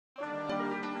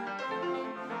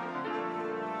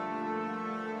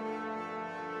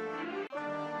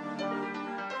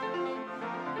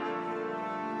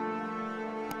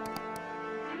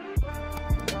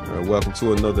Welcome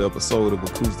to another episode of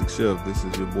Acoustic Chef. This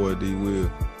is your boy D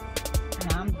Will.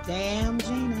 And I'm Damn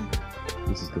Gina.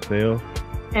 This is Cathel.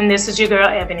 And this is your girl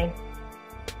Ebony.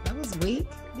 That was weak,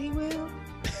 D Will.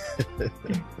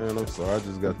 Man, I'm sorry. I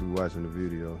just got through watching the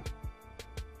video.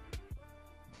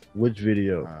 Which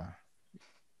video?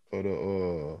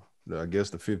 I guess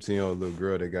the 15-year-old little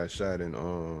girl that got shot in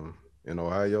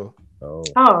Ohio.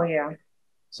 Oh yeah.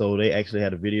 So they actually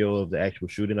had a video of the actual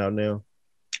shooting out now.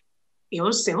 It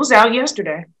was out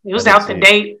yesterday. It was out the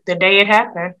day it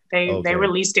happened. They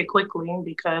released it quickly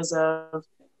because of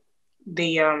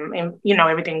the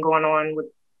everything going on with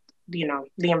the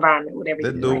environment with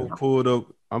everything. That dude pulled up.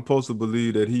 I'm supposed to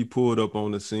believe that he pulled up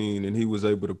on the scene and he was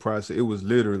able to process. It was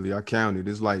literally, I counted,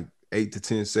 it's like 8 to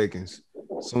 10 seconds.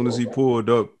 As soon as he pulled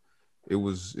up, it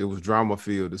was drama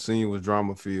filled. The scene was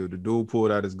drama filled. The dude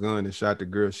pulled out his gun and shot the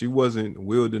girl. She wasn't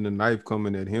wielding a knife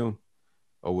coming at him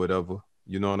or whatever.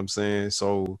 You know what I'm saying?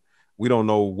 So we don't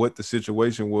know what the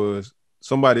situation was.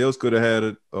 Somebody else could have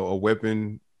had a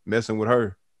weapon messing with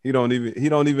her. He don't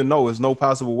even know. There's no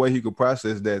possible way he could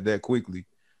process that quickly.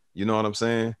 You know what I'm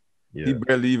saying? Yeah. He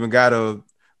barely even got to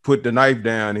put the knife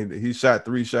down. He shot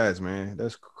 3 shots, man.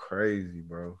 That's crazy,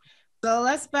 bro. So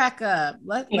let's back up.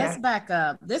 Let's back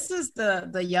up. This is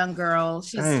the young girl.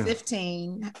 She's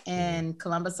 15 in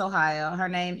Columbus, Ohio. Her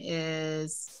name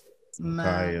is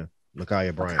Makiyah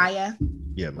Bryant.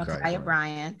 Makiyah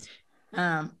Bryant.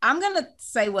 I'm gonna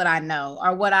say what I know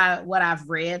or what I've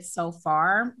read so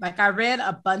far. Like I read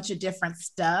a bunch of different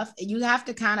stuff. You have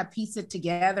to kind of piece it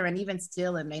together, and even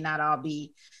still, it may not all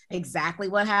be exactly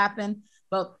what happened.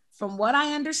 But from what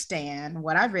I understand,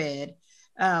 what I read,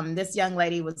 this young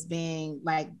lady was being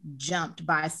like jumped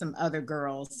by some other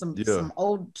girls, some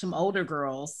older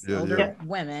girls,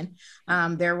 women.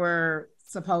 There were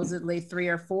supposedly 3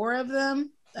 or 4 of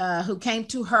them who came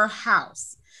to her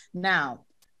house. Now,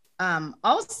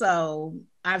 also,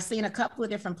 I've seen a couple of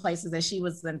different places that she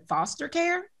was in foster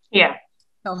care. Yeah.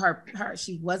 So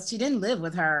she didn't live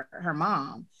with her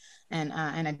mom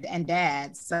and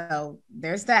dad. So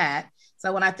there's that.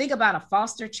 So when I think about a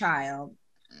foster child,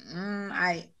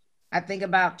 I think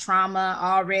about trauma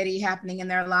already happening in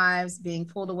their lives, being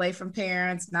pulled away from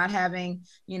parents, not having,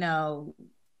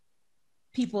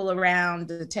 people around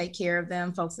to take care of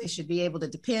them, folks they should be able to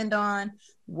depend on,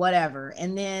 whatever.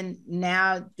 And then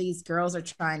now these girls are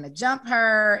trying to jump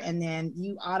her, and then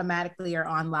you automatically are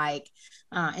on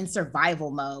in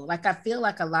survival mode. Like I feel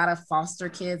like a lot of foster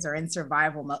kids are in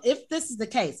survival mode. If this is the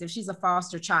case, if she's a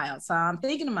foster child. So I'm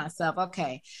thinking to myself,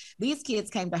 okay, these kids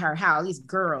came to her house, these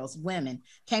girls, women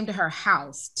came to her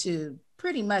house to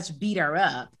pretty much beat her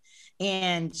up.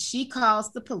 And she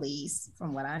calls the police,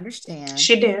 from what I understand.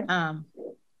 She did.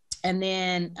 And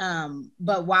then,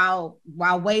 but while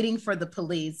waiting for the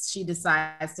police, she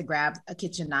decides to grab a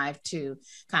kitchen knife to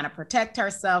kind of protect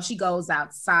herself. She goes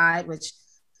outside, which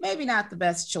maybe not the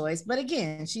best choice. But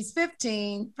again, she's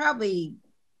 15, probably,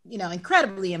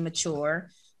 incredibly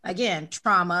immature. Again,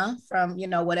 trauma from,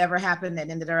 whatever happened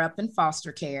that ended her up in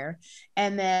foster care.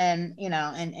 And then,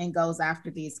 and goes after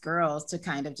these girls to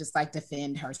kind of just like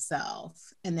defend herself.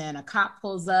 And then a cop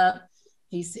pulls up,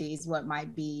 he sees what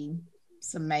might be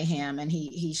some mayhem, and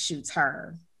he shoots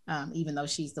her, even though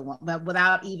she's the one, but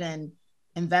without even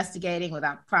investigating,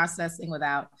 without processing,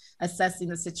 without assessing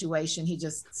the situation, he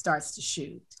just starts to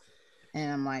shoot.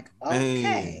 And I'm like,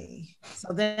 okay.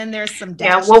 So then there's some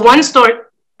one story.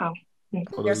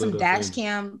 There's some dash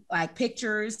cam like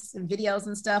pictures and videos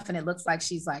and stuff, and it looks like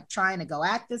she's like trying to go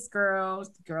at this girl.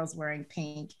 The girl's wearing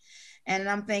pink, and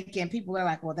I'm thinking people are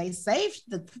like, well, they saved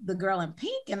the girl in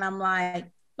pink, and I'm like,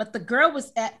 but the girl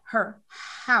was at her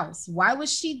house. Why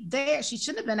was she there? She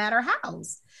shouldn't have been at her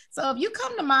house. So if you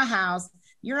come to my house,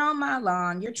 you're on my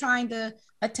lawn, you're trying to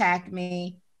attack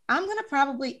me, I'm going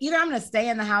to stay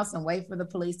in the house and wait for the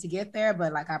police to get there,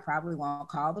 but I probably won't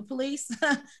call the police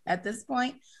at this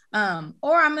point.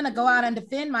 Or I'm going to go out and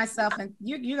defend myself, and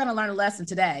you're going to learn a lesson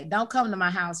today. Don't come to my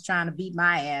house trying to beat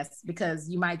my ass, because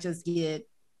you might just get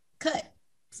cut.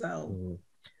 So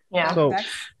yeah, that's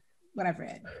what I've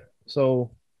read. So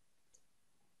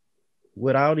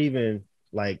without even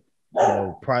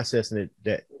processing it,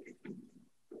 that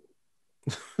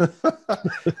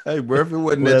hey, bro, if it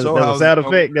wasn't at your house, there's a sound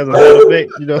effect,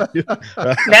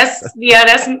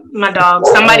 that's my dog.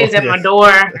 Somebody's at my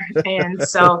door, and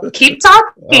so keep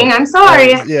talking. I'm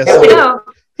sorry.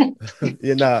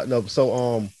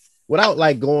 So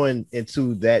without going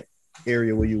into that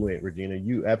area where you went, Regina,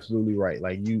 you absolutely right.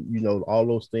 All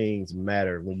those things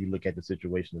matter when you look at the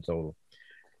situation in total.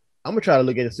 I'm gonna try to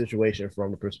look at the situation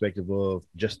from the perspective of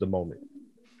just the moment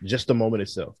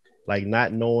itself,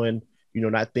 not knowing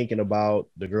not thinking about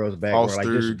the girl's background.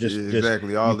 Foster, Like just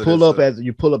exactly. All you of pull that up stuff. as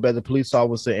you pull up as a police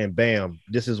officer, and bam,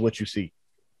 this is what you see.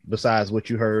 Besides what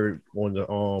you heard on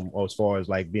the as far as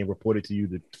like being reported to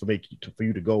you for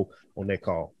you to go on that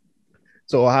call.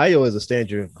 So Ohio is a stand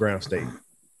your ground state.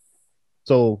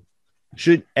 So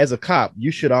as a cop,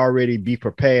 you should already be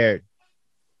prepared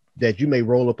that you may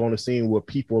roll up on a scene where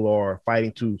people are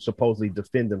fighting to supposedly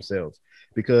defend themselves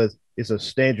because it's a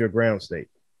stand your ground state.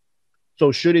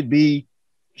 So should it be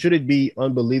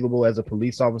unbelievable as a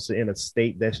police officer in a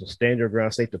state that's a stand your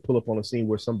ground state to pull up on a scene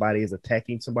where somebody is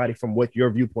attacking somebody from what your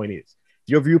viewpoint is?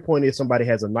 Your viewpoint is somebody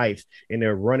has a knife and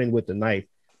they're running with the knife.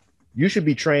 You should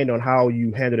be trained on how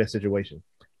you handle that situation.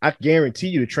 I guarantee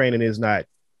you the training is not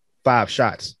 5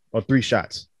 shots or 3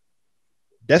 shots.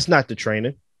 That's not the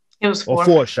training. It was 4. Or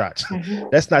 4 shots. Mm-hmm.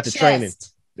 That's not the training.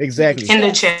 Exactly. In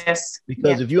the chest.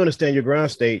 Because if you understand your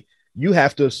ground state, you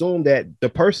have to assume that the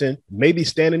person may be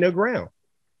standing their ground.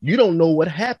 You don't know what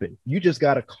happened. You just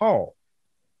got a call.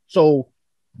 So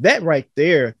that right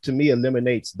there, to me,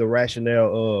 eliminates the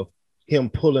rationale of him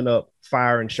pulling up,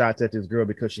 firing shots at this girl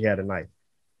because she had a knife.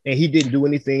 And he didn't do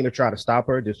anything to try to stop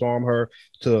her, disarm her,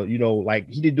 to, like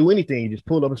he didn't do anything. He just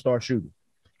pulled up and started shooting.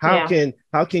 How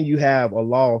can you have a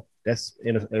law that's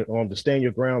on the stand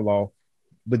your ground law,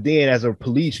 but then as a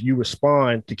police, you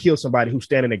respond to kill somebody who's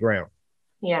standing their ground?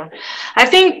 Yeah, I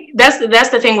think that's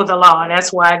the thing with the law. And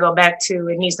that's why I go back to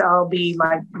it needs to all be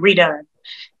like redone.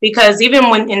 Because even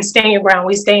when in stand your ground,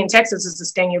 we stay in Texas as a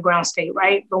stand your ground state,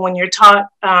 right? But when you're taught,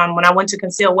 when I went to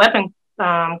concealed weapon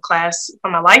class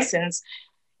for my license,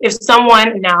 if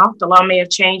someone, now the law may have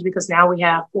changed because now we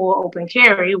have full open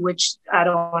carry, which I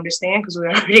don't understand because we're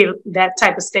already that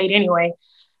type of state anyway.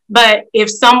 But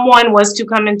if someone was to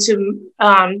come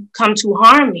to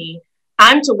harm me,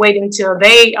 I'm to wait until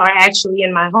they are actually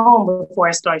in my home before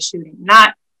I start shooting,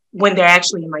 not when they're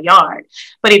actually in my yard.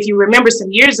 But if you remember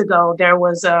some years ago, there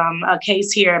was a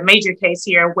major case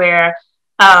here where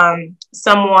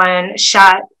someone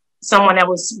shot someone that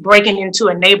was breaking into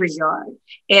a neighbor's yard.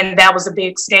 And that was a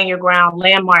big stand your ground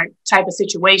landmark type of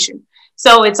situation.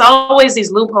 So it's always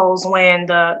these loopholes when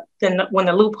the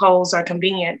loopholes are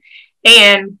convenient.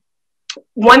 And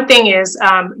one thing is,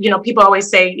 people always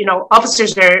say,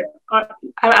 officers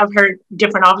I've heard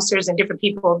different officers and different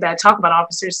people that talk about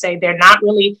officers say they're not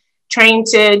really trained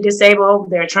to disable,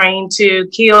 they're trained to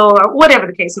kill, or whatever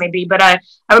the case may be. But I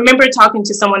remember talking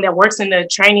to someone that works in the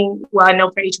training, I know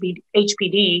for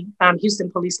HPD, Houston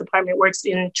Police Department, works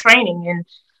in training.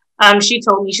 And she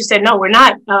told me, she said, no, we're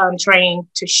not trained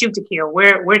to shoot to kill.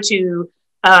 We're to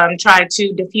try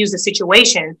to diffuse the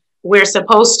situation. We're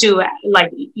supposed to,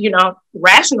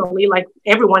 rationally, like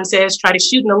everyone says, try to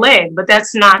shoot in the leg, but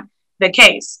that's not the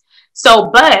case. So,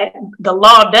 but the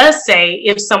law does say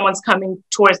if someone's coming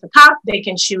towards the cop, they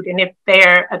can shoot. And if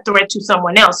they're a threat to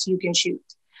someone else, you can shoot.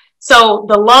 So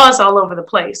the law is all over the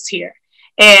place here.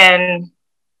 And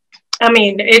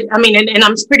and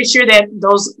I'm pretty sure that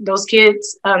those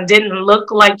kids didn't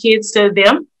look like kids to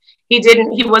them.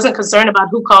 He wasn't concerned about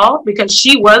who called because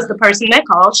she was the person that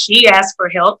called. She asked for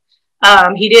help.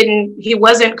 He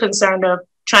wasn't concerned of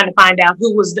trying to find out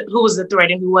who was the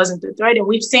threat and who wasn't the threat. And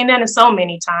we've seen that so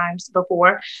many times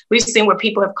before. We've seen where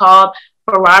people have called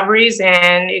for robberies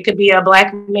and it could be a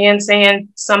black man saying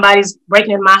somebody's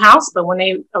breaking into my house. But when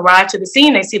they arrive to the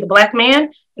scene, they see the black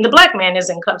man and the black man is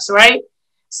in cuffs, right?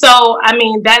 So,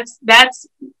 that's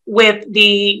with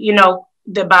the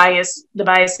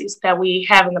biases that we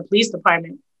have in the police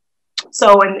department.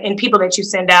 So, and people that you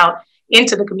send out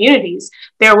into the communities.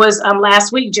 There was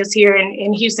last week, just here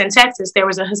in Houston, Texas, there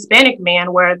was a Hispanic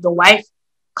man where the wife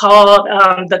called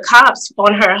the cops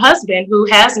on her husband who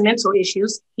has mental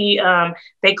issues.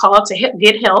 They called to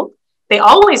get help. They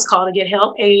always call to get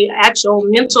help. A actual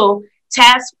mental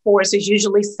task force is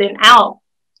usually sent out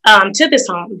to this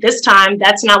home. This time,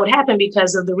 that's not what happened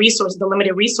because of the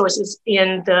limited resources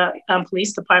in the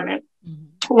police department.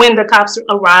 Mm-hmm. When the cops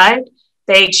arrived,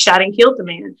 they shot and killed the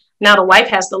man. Now the wife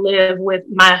has to live with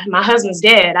my husband's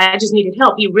dead. I just needed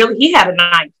help. He had a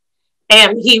knife,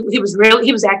 and he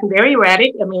was acting very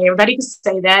erratic. Everybody could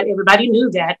say that. Everybody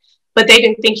knew that, but they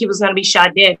didn't think he was going to be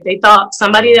shot dead. They thought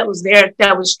somebody that was there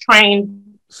that was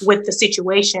trained with the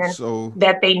situation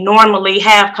that they normally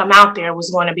have come out there was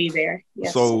going to be there.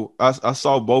 Yes. So I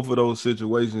saw both of those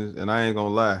situations, and I ain't gonna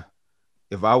lie.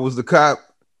 If I was the cop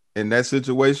in that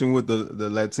situation with the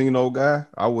Latino guy,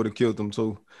 I would have killed him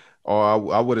too.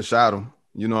 Or I would have shot him.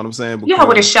 You know what I'm saying? Because, I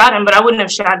would have shot him, but I wouldn't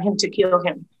have shot him to kill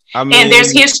him. And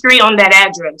there's history on that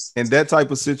address. In that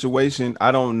type of situation,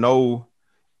 I don't know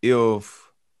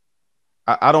if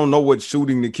I don't know what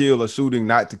shooting to kill or shooting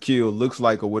not to kill looks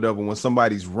like or whatever. When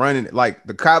somebody's running, like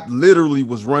the cop literally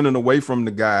was running away from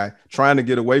the guy, trying to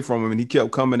get away from him, and he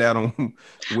kept coming at him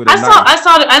with a knife.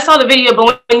 I saw the video,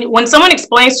 but when someone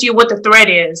explains to you what the threat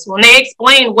is, when they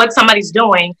explain what somebody's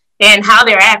doing and how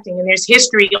they're acting, and there's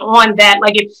history on that,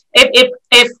 like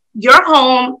if your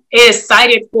home is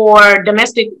cited for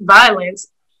domestic violence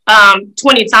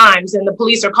 20 times and the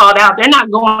police are called out, they're not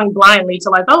going blindly to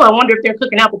like, oh, I wonder if they're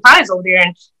cooking apple pies over there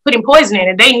and putting poison in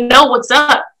it. They know what's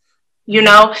up, you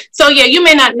know? So yeah, you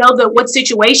may not know what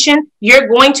situation you're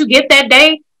going to get that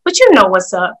day, but you know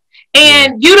what's up.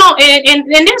 And you don't,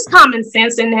 and there's common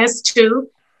sense in this too.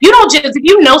 You don't just, if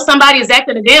you know somebody is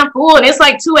acting a damn fool and it's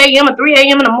like 2 a.m. or 3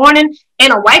 a.m. in the morning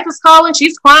and a wife is calling,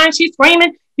 she's crying, she's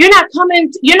screaming, you're not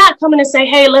coming to say,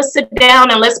 hey, let's sit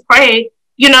down and let's pray.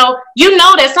 You know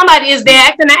that somebody is there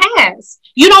acting an ass.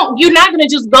 You're not going to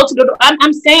just go to the,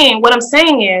 what I'm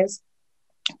saying is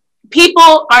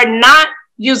people are not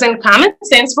using common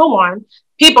sense for one.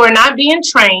 People are not being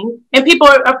trained and people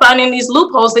are finding these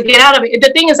loopholes to get out of it.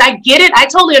 The thing is, I get it. I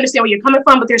totally understand where you're coming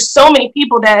from, but there's so many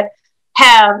people that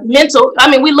have mental, I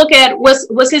mean, we look at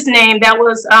what's his name? That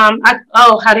was,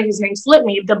 how did his name slip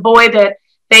me? The boy that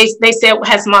they said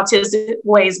has some autistic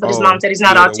ways, but his mom said he's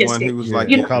not autistic. He was like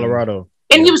in Colorado.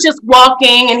 And he was just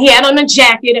walking and he had on a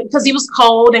jacket because he was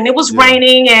cold and it was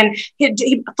raining and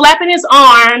he flapping his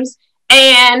arms.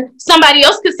 And somebody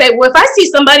else could say, well, if I see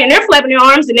somebody and they're flapping their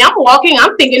arms and I'm walking,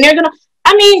 I'm thinking they're going to,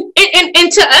 I mean, and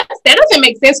to us, that doesn't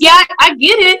make sense. Yeah, I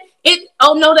get it.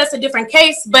 Oh no, that's a different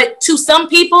case. But to some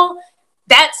people,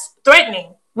 that's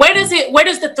threatening. Where does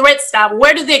the threat stop?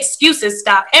 Where do the excuses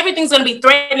stop? Everything's going to be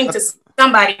threatening to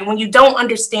somebody when you don't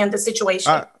understand the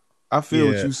situation. I feel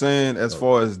what you're saying as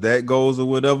far as that goes or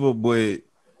whatever, but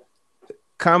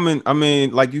I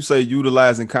mean, like you say,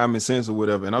 utilizing common sense or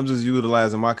whatever, and I'm just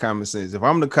utilizing my common sense. If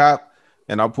I'm the cop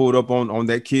and I pulled up on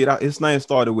that kid, his name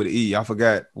started with E. I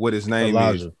forgot what his name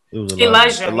is. It was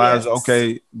Elijah. Yes.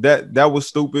 Okay, that was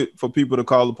stupid for people to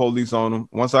call the police on him.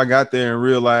 Once I got there and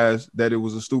realized that it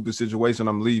was a stupid situation,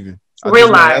 I'm leaving.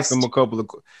 I asked him a couple of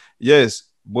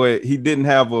but he didn't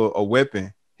have a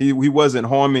weapon. He wasn't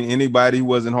harming anybody. He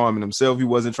wasn't harming himself. He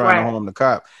wasn't trying to harm the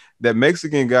cop. That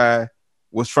Mexican guy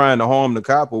was trying to harm the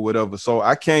cop or whatever. So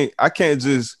I can't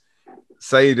just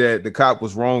say that the cop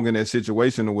was wrong in that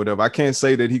situation or whatever. I can't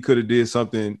say that he could have did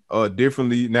something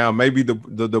differently. Now maybe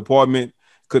the department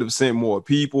could have sent more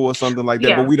people or something like that.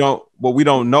 Yeah. But we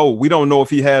don't know. We don't know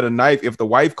if he had a knife. If the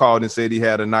wife called and said he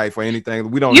had a knife or anything,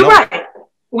 we don't know. Right.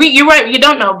 You're right. You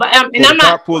don't know, but and I'm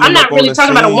not really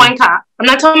talking about one cop. I'm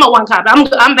not talking about one cop.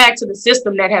 I'm back to the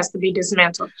system that has to be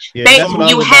dismantled. Yeah, hold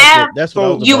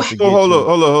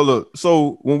up.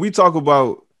 So when we talk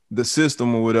about the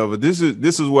system or whatever, this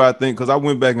is where I think, because I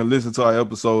went back and listened to our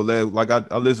episode, like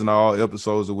I listened to all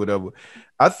episodes or whatever.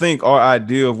 I think our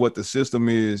idea of what the system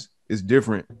is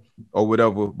different or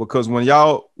whatever, because when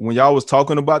y'all was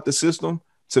talking about the system,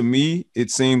 to me,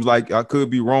 it seems like, I could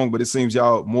be wrong, but it seems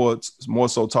y'all more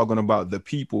so talking about the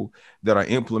people that are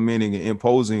implementing and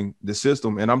imposing the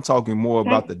system. And I'm talking more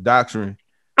about the doctrine.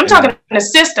 I'm talking the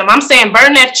system. I'm saying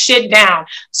burn that shit down.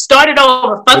 Start it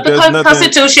over. Fuck the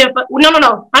Constitution.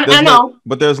 No. I know.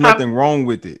 But there's nothing wrong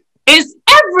with it. Is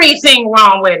everything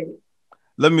wrong with it?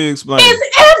 Let me explain. Is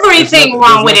everything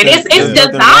wrong with it? It's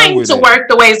designed to work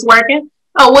the way it's working.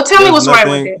 Oh, well, tell me what's right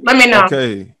with it. Let me know.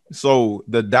 Okay. So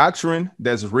the doctrine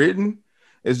that's written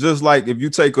is just like if you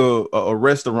take a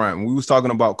restaurant, we was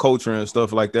talking about culture and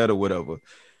stuff like that or whatever,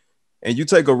 and you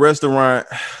take a restaurant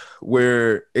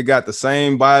where it got the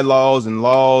same bylaws and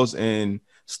laws and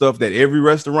stuff that every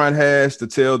restaurant has to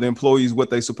tell the employees what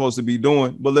they're supposed to be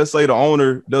doing. But let's say the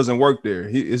owner doesn't work there.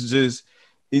 It's just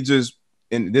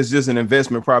an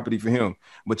investment property for him.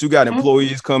 But you got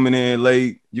employees coming in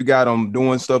late. You got them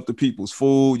doing stuff to people's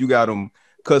food. You got them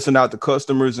cussing out the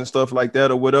customers and stuff like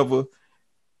that or whatever.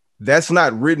 That's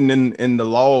not written in the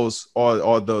laws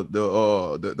or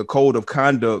the code of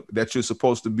conduct that you're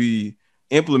supposed to be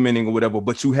implementing or whatever.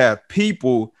 But you have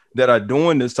people that are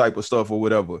doing this type of stuff or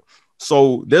whatever.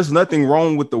 So there's nothing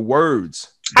wrong with the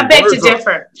words. I beg to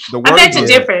differ.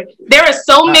 There are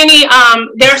so many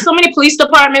police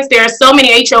departments. There are so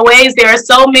many HOAs. There are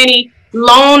so many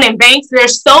loan and banks.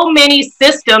 There's so many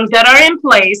systems that are in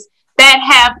place that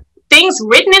have things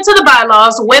written into the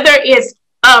bylaws, whether it's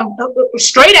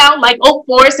straight out like Oak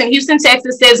Forest in Houston,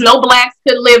 Texas says no blacks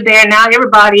could live there. Now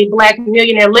everybody black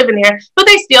millionaire living there, but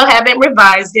they still haven't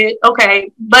revised it. Okay.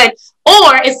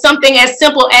 Or it's something as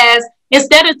simple as,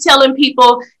 instead of telling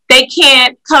people they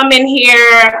can't come in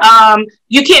here,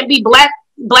 you can't be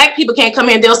black people can't come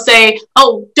in, they'll say,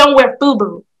 oh, don't wear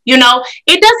FUBU. You know,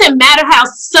 it doesn't matter how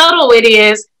subtle it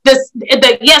is.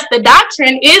 The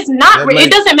doctrine is not.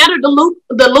 It doesn't matter the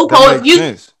loophole. That makes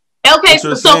sense. Okay,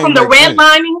 so from the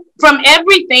redlining, from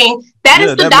everything, that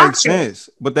is the doctrine. Makes sense,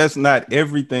 but that's not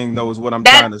everything, though. Is what I'm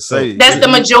trying to say. That's the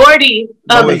majority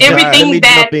of everything.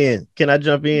 Jump in. Can I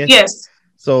jump in? Yes.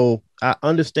 So I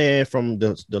understand from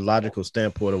the logical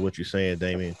standpoint of what you're saying,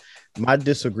 Damien. My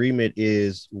disagreement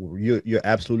is you're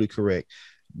absolutely correct,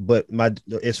 but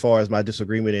as far as my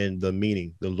disagreement in the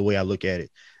meaning, the way I look at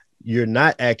it, you're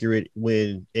not accurate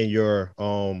when in your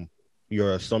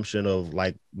assumption of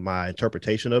like my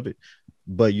interpretation of it,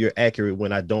 but you're accurate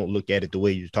when I don't look at it the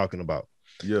way you're talking about.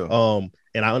 Yeah.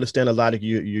 And I understand a lot of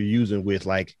you're using with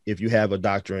like, if you have a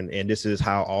doctrine and this is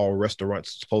how all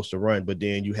restaurants are supposed to run, but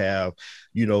then you have,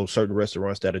 certain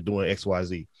restaurants that are doing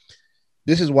XYZ.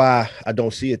 This is why I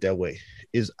don't see it that way.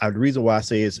 The reason why I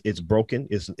say it's broken.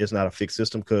 It's not a fixed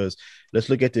system, because let's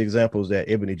look at the examples that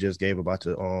Ebony just gave about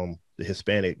the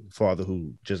Hispanic father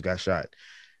who just got shot.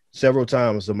 Several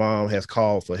times the mom has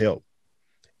called for help,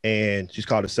 and she's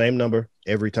called the same number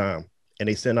every time, and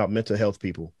they send out mental health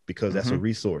people because that's a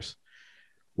resource.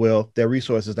 Well, that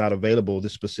resource is not available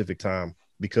this specific time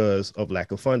because of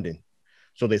lack of funding.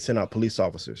 So they send out police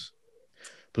officers.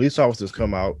 Police officers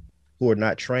come out who are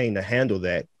not trained to handle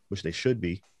that, which they should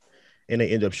be, and they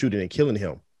end up shooting and killing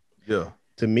him. Yeah.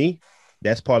 To me,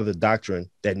 that's part of the doctrine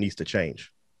that needs to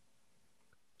change.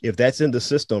 If that's in the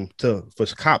system for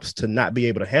cops to not be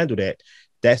able to handle that,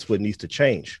 that's what needs to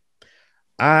change.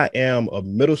 I am a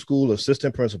middle school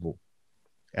assistant principal,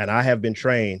 and I have been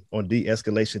trained on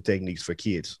de-escalation techniques for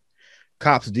kids.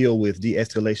 Cops deal with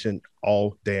de-escalation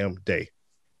all damn day.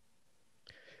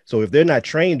 So if they're not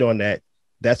trained on that,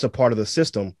 that's a part of the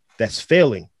system that's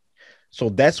failing. So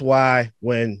that's why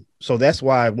when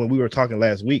we were talking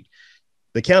last week,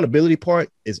 the accountability part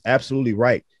is absolutely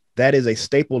right. That is a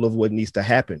staple of what needs to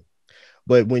happen.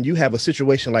 But when you have a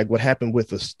situation like what happened with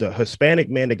the Hispanic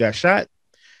man that got shot,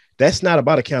 that's not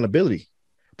about accountability,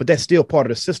 but that's still part of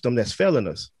the system that's failing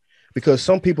us, because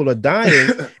some people are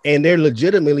dying and they're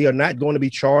legitimately are not going to be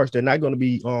charged. They're not going to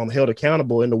be held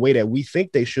accountable in the way that we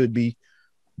think they should be.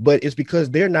 But it's because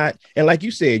they're not. And like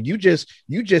you said, you just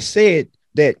said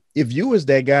that if you was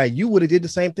that guy, you would have did the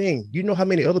same thing. You know how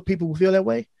many other people will feel that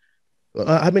way?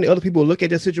 How many other people look at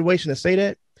that situation and say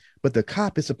that? But the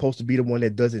cop is supposed to be the one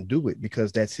that doesn't do it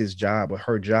because that's his job or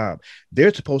her job.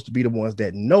 They're supposed to be the ones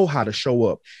that know how to show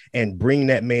up and bring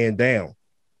that man down.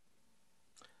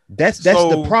 That's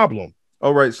the problem.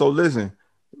 All right. So listen,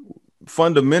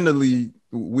 fundamentally,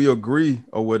 we agree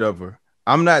or whatever.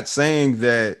 I'm not saying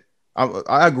that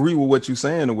I agree with what you're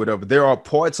saying or whatever. There are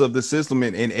parts of the system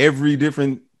in every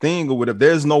different thing or whatever.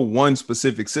 There's no one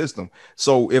specific system.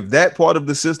 So if that part of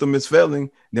the system is failing,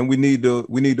 then we need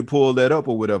to pull that up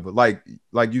or whatever. Like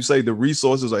you say, the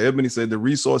resources, or Ebony said, the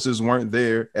resources weren't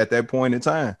there at that point in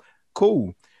time.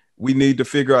 Cool. We need to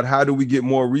figure out how do we get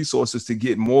more resources to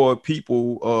get more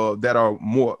people that are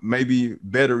more maybe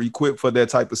better equipped for that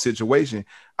type of situation.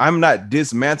 I'm not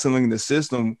dismantling the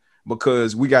system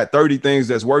because we got 30 things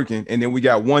that's working and then we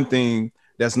got one thing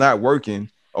that's not working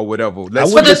or whatever. I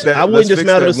wouldn't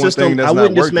dismantle a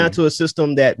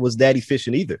system that was that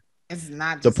efficient either. It's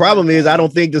not. The problem is I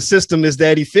don't think the system is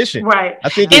that efficient. Right. I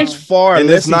think it's far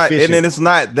less efficient. And then it's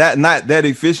not that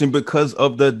efficient because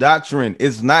of the doctrine.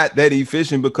 It's not that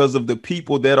efficient because of the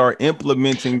people that are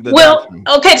implementing the doctrine.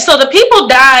 Okay, so the people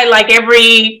die like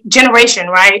every generation,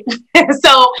 right?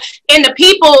 So, and the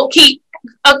people keep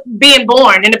being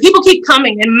born, and the people keep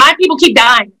coming, and my people keep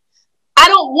dying. I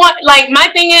don't want, like, my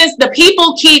thing is the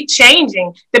people keep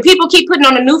changing. The people keep putting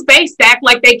on a new face to act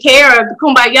like they care.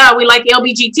 Kumbaya, we like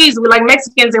LBGTs, we like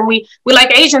Mexicans, and we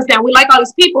like Asians now. We like all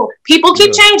these people. People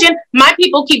keep changing. My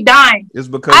people keep dying. It's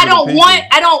because I don't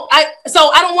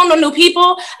want no new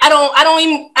people.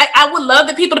 I would love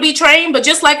the people to be trained, but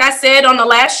just like I said on the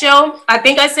last show,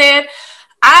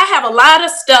 I have a lot of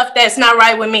stuff that's not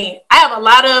right with me. I have a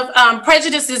lot of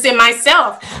prejudices in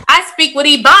myself. I speak with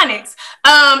ebonics.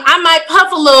 I might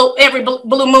puff a little every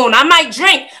blue moon. I might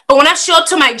drink, but when I show up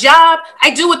to my job,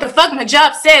 I do what the fuck my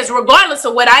job says, regardless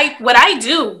of what I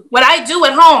do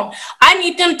at home. I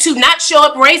need them to not show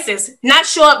up racist, not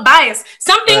show up biased.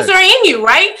 Some things are in you,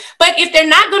 right? But if they're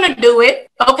not going to do it,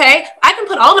 okay, I can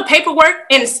put all the paperwork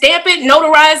and stamp it,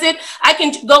 notarize it.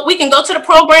 We can go to the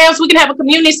programs. We can have a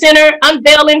community center,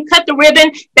 unveiling, cut the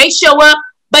ribbon. They show up.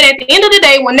 But at the end of the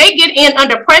day, when they get in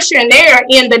under pressure and they're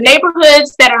in the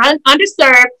neighborhoods that are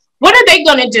underserved, what are they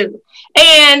going to do?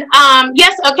 And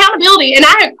yes, accountability. And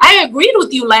I agreed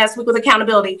with you last week with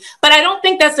accountability, but I don't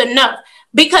think that's enough,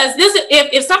 because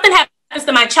if something happens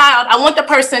to my child, I want the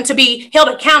person to be held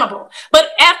accountable. But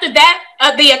after that,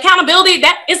 the accountability,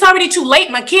 that it's already too late.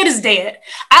 My kid is dead.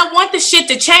 I want the shit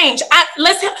to change.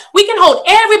 We can hold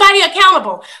everybody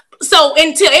accountable. So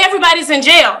until everybody's in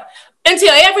jail,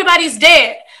 until everybody's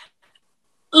dead.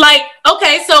 Like,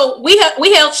 okay, so we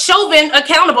held Chauvin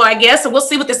accountable, I guess, and we'll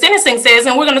see what the sentencing says,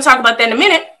 and we're going to talk about that in a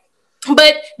minute.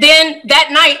 But then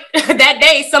that night, that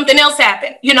day, something else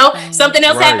happened. Something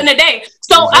else happened today.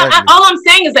 So exactly. All I'm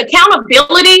saying is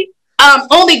accountability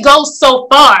only goes so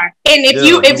far. And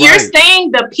if you're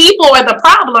saying the people are the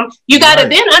problem, you got to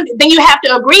then you have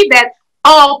to agree that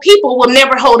all people will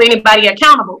never hold anybody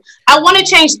accountable. I want to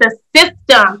change the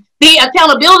system. The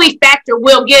accountability factor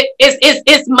will get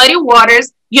it's muddy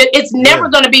waters. It's never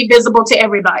going to be visible to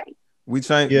everybody. We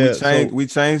change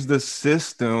the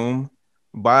system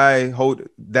by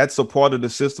that's a part of the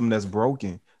system that's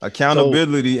broken.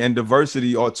 Accountability and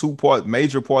diversity are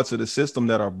major parts of the system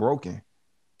that are broken.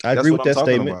 I agree with that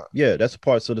statement. Yeah, that's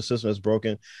parts of the system that's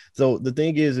broken. So the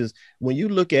thing is when you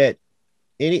look at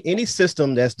any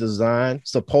system that's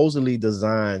supposedly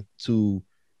designed to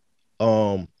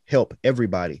help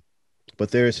everybody, but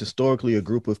there is historically a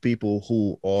group of people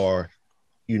who are,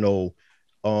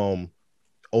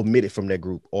 omitted from that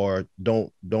group or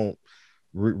don't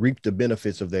reap the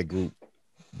benefits of that group,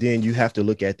 then you have to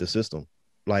look at the system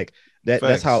like that.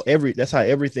 Facts. That's how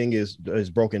everything is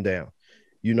broken down.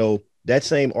 That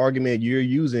same argument you're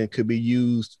using could be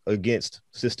used against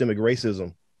systemic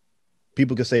racism.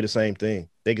 People could say the same thing.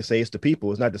 They could say it's the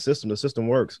people. It's not the system. The system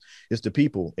works. It's the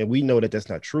people. And we know that that's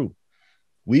not true.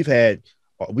 We've had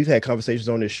conversations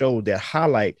on this show that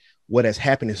highlight what has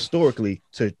happened historically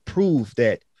to prove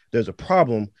that there's a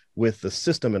problem with the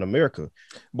system in America.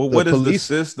 But what is the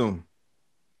system?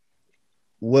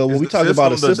 Well, when we talk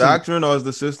about a system, the doctrine, or is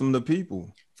the system the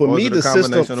people? For me,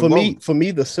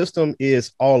 the system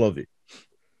is all of it,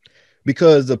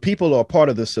 because the people are part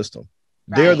of the system.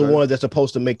 Right. They're the ones that's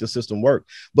supposed to make the system work.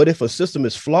 But if a system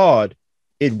is flawed,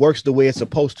 it works the way it's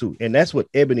supposed to, and that's what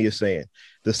Ebony is saying.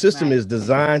 The system is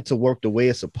designed to work the way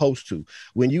it's supposed to.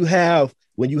 When you have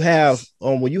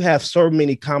so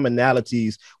many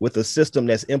commonalities with a system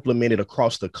that's implemented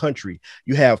across the country,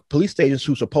 you have police stations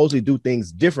who supposedly do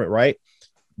things different, right?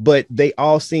 But they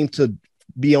all seem to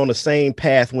be on the same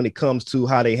path when it comes to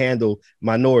how they handle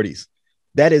minorities.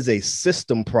 That is a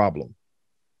system problem.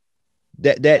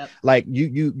 Like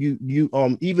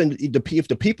even if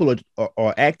the people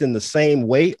are acting the same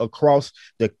way across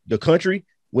the country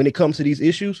when it comes to these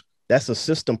issues, that's a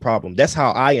system problem. That's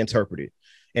how I interpret it.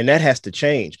 And that has to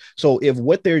change. So if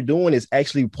what they're doing is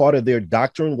actually part of their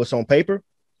doctrine, what's on paper,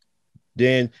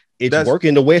 then it's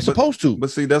working the way it's supposed to.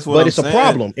 But see, that's what it's saying. A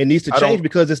problem. It needs to change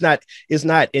because it's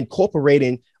not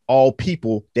incorporating all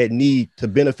people that need to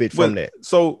benefit from that.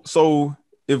 So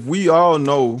if we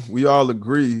all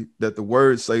agree that the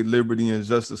words say liberty and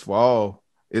justice for all,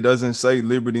 it doesn't say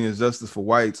liberty and justice for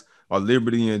whites or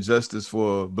liberty and justice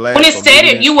for blacks. When it said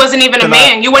it, you wasn't even a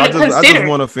man. You weren't considered. I just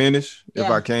want to finish if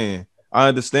I can. I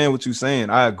understand what you're saying.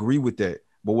 I agree with that.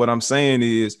 But what I'm saying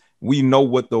is we know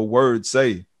what the words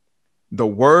say. The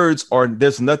words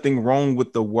there's nothing wrong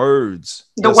with the words.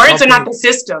 The words are not the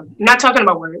system. I'm not talking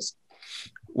about words.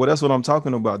 Well, that's what I'm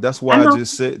talking about. That's why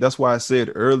I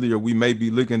said earlier, we may be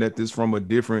looking at this from a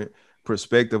different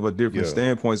perspective, a different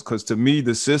standpoints. Because to me,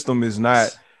 the system is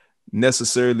not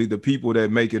necessarily the people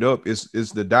that make it up.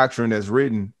 It's the doctrine that's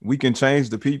written. We can change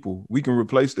the people. We can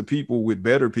replace the people with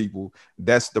better people.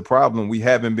 That's the problem. We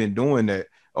haven't been doing that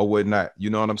or whatnot.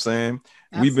 You know what I'm saying?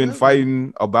 Absolutely. We've been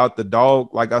fighting about the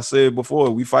dog. Like I said before,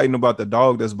 we fighting about the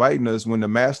dog that's biting us when the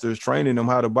master is training them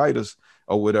how to bite us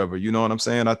or whatever. You know what I'm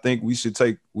saying? I think we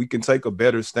can take a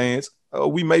better stance.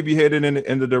 We may be headed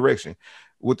in the direction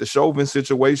with the Chauvin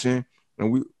situation.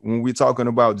 And when we're talking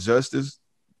about justice,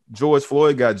 George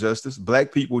Floyd got justice.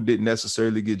 Black people didn't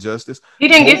necessarily get justice. He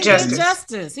didn't get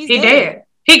justice. He did.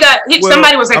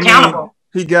 Somebody was accountable.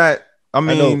 To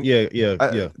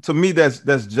me,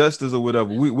 that's justice or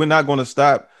whatever. We're not going to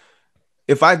stop.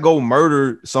 If I go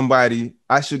murder somebody,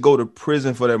 I should go to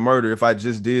prison for that murder if I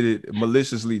just did it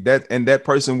maliciously. That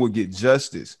person will get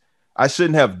justice. I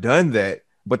shouldn't have done that,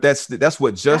 but that's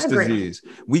what justice is.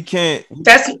 We can't.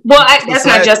 That's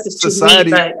not justice to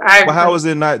me. But how is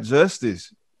it not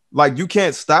justice? Like you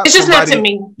can't stop. It's just not to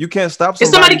me. You can't stop. If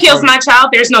somebody kills my child,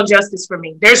 there's no justice for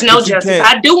me. There's no justice.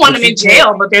 I do want them in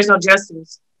jail, but there's no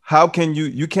justice. How can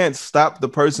you can't stop the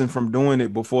person from doing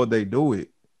it before they do it?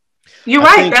 You're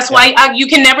right. That's why you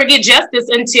can never get justice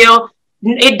until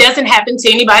it doesn't happen to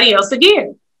anybody else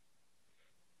again.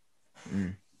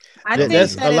 I think that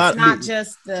it's not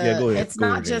just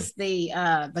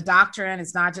the doctrine.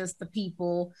 It's not just the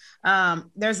people.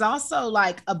 There's also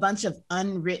like a bunch of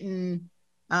unwritten.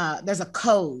 There's a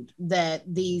code that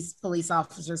these police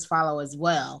officers follow as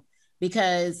well.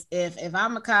 Because if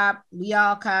I'm a cop, we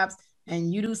all cops,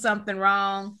 and you do something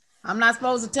wrong, I'm not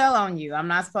supposed to tell on you. I'm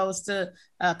not supposed to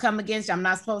come against you. I'm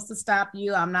not supposed to stop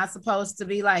you. I'm not supposed to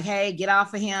be like, hey, get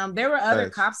off of him. There were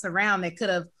other cops around that could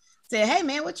have said, hey,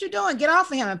 man, what you doing? Get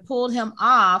off of him, and pulled him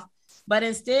off. But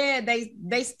instead,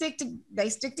 they stick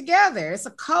together. It's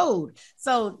a code.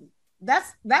 So that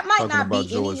might not be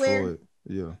George anywhere. Floyd.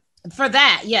 Yeah. For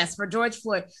that, yes, for George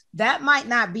Floyd, that might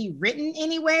not be written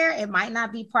anywhere. It might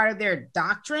not be part of their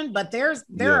doctrine, but there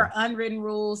are unwritten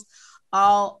rules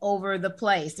all over the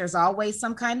place. There's always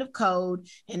some kind of code,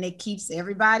 and it keeps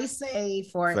everybody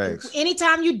safe. Or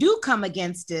anytime you do come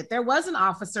against it, there was an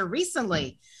officer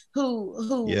recently who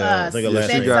said something. It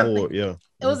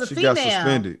was a female. Got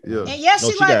suspended.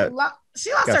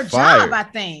 She lost her job, I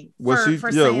think.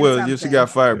 She got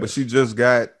fired, but she just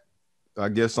got, I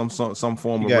guess, some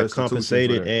form of got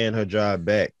compensated and her job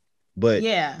back. But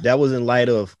that was in light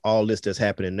of all this that's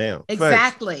happening now.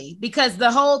 Exactly. Because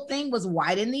the whole thing was,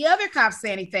 why didn't the other cops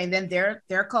say anything? Then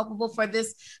they're culpable for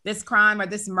this crime or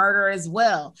this murder as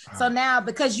well. So now,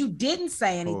 because you didn't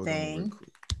say anything,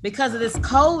 because of this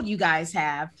code you guys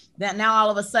have, that now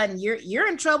all of a sudden you're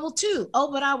in trouble too.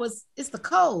 Oh, but it's the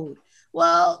code.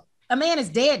 Well, a man is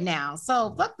dead now.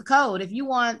 So fuck the code if you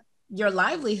want your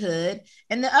livelihood.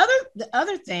 And the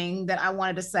other thing that I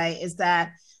wanted to say is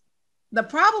that the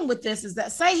problem with this is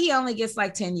that, say he only gets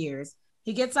like 10 years,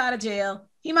 he gets out of jail,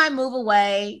 he might move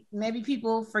away. Maybe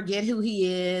people forget who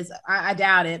he is. I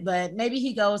doubt it, but maybe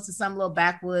he goes to some little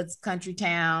backwoods country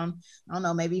town. I don't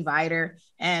know, maybe Viter.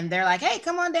 And they're like, hey,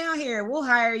 come on down here. We'll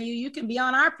hire you. You can be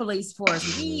on our police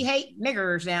force. We hate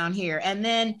niggers down here. And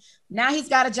then now he's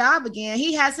got a job again.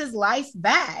 He has his life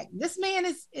back. This man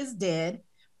is dead.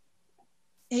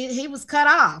 He was cut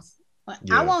off.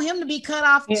 I want him to be cut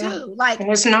off too. Like,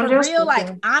 for real,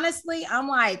 like, honestly, I'm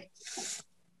like,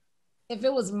 if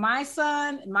it was my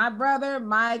son, my brother,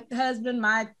 my husband,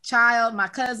 my child, my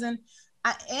cousin,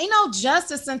 ain't no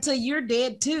justice until you're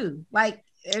dead too. Like,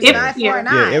 it's an eye for an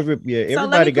eye. Everybody so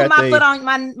let me put my foot on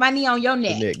my knee on your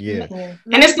neck. And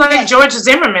it's like George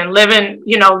Zimmerman living,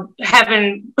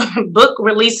 having book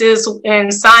releases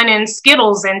and signing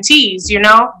Skittles and teas,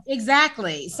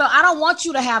 Exactly. So I don't want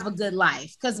you to have a good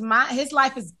life, because his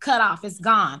life is cut off. It's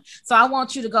gone. So I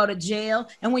want you to go to jail.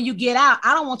 And when you get out,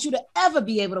 I don't want you to ever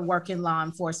be able to work in law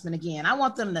enforcement again. I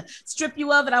want them to strip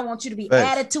you of it. I want you to be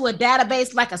added to a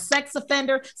database like a sex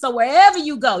offender. So wherever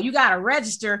you go, you got to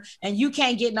register, and you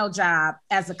can't get no job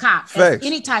as a cop, as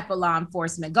any type of law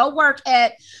enforcement. Go work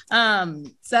at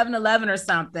 7-Eleven or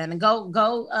something, and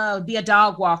go be a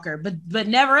dog walker, but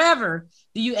never ever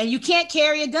you can't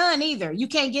carry a gun either. You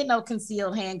can't get no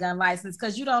concealed handgun license,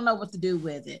 because you don't know what to do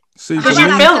with it. See, you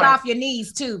gotta cut off your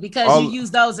knees too, because you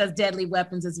use those as deadly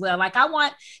weapons as well. Like, I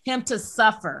want him to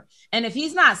suffer, and if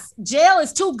he's not, jail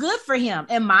is too good for him,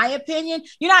 in my opinion.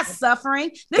 You're not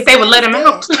suffering. If they would let him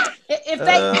out.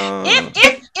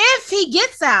 If he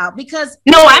gets out, because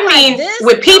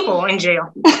with people in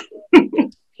jail.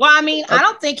 Well, I mean, I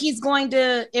don't think he's going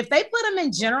to, if they put him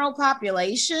in general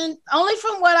population, only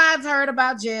from what I've heard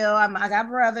about jail. I got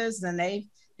brothers, and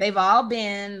they've all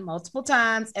been multiple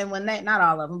times. And when not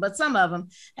all of them, but some of them,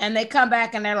 and they come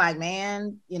back and they're like,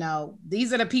 man,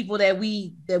 these are the people that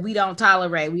we don't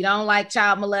tolerate. We don't like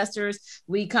child molesters.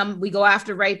 We go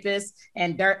after rapists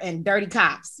and dirty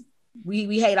cops.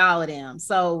 We hate all of them.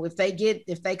 So if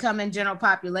they come in general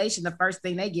population, the first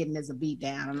thing they getting is a beat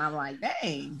down. And I'm like,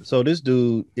 dang. So this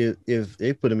dude, if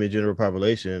they put him in general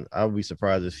population, I would be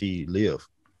surprised if he live.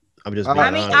 I'm just.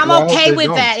 I'm okay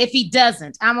with that if he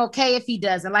doesn't. I'm okay if he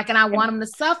doesn't. Like, and I want him to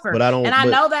suffer. But I don't. And I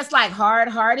know that's like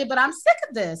hard-hearted, but I'm sick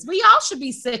of this. We all should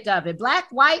be sick of it. Black,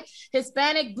 white,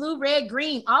 Hispanic, blue, red,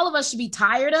 green. All of us should be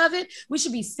tired of it. We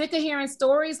should be sick of hearing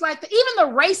stories like that. Even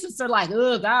the racists are like,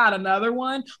 oh God, another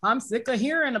one. I'm sick of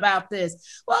hearing about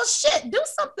this. Well, shit, do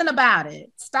something about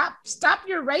it. Stop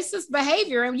your racist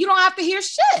behavior, and you don't have to hear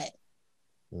shit.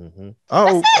 Mm-hmm.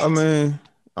 Oh, I mean,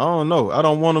 I don't know. I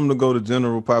don't want him to go to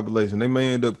general population. They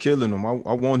may end up killing him.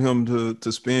 I want him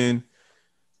to spend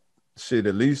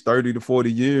at least 30 to 40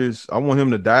 years. I want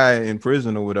him to die in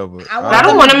prison or whatever. I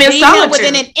don't want him in solitude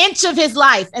within an inch of his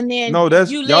life, and then y'all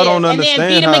don't understand. And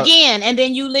then beat him again, and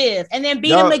then you live, and then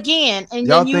beat him again, and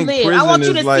then you live. I want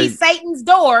you to see Satan's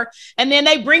door, and then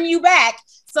they bring you back.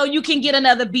 so you can get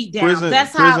another beat down.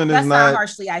 That's how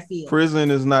harshly I feel. Prison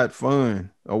is not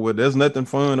fun. There's nothing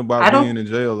fun about being in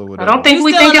jail or whatever. I don't think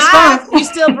we think it's fun. You're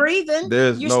still breathing.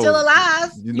 You're still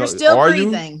alive. You're still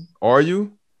breathing. Are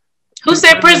you? Who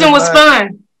said prison was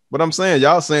fun? But I'm saying,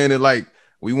 y'all saying it like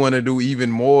we want to do even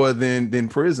more than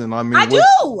prison. I mean, I do.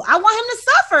 I want him to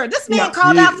suffer. This man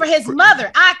called out for his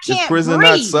mother. I can't prison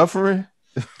breathe. Not suffering?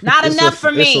 Not enough for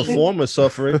me. It's a form of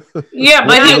suffering. Yeah,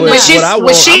 but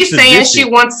what she's saying, she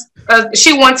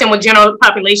wants him with general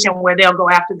population where they'll go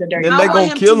after the dirty. Then they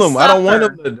gonna kill him. I don't want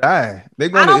him to die. They're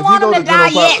gonna. If he go to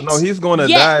general, no, he's gonna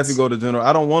die if he go to general.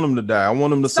 I don't want him to die. I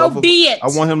want him to suffer. I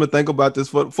want him to think about this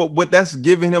for. But that's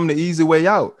giving him the easy way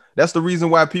out. That's the reason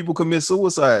why people commit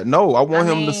suicide. No, I want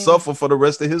him to suffer for the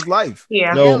rest of his life.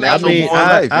 Yeah. No, I mean,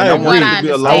 I agree. I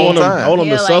want him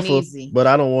to suffer, but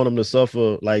I don't want him to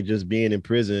suffer like just being in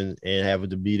prison and having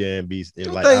to be there and be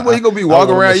like. He gonna be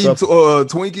walking around eating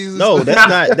Twinkies? No,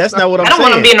 that's not what I'm saying. I don't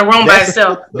want him to be in a room by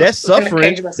himself. That's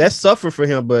suffering. That's suffering for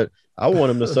him, but I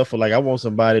want him to suffer. Like I want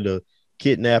somebody to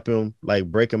kidnap him, like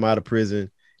break him out of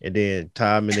prison, and then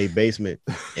tie him in a basement,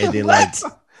 and then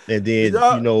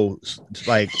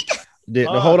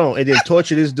hold on, and then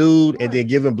torture this dude, and then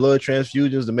give him blood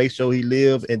transfusions to make sure he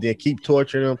live, and then keep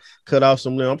torturing him, cut off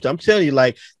some limb. I'm telling you,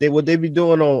 like what they be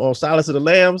doing on Silence of the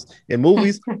Lambs in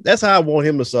movies. That's how I want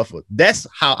him to suffer. That's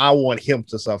how I want him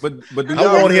to suffer. But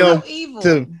I want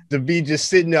him to be just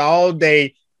sitting there all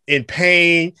day in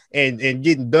pain and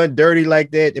getting done dirty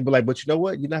like that, and be like, but you know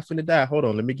what? You're not finna die. Hold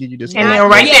on, let me give you this. And then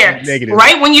right there, negative.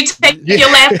 Right when you take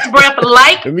your last breath,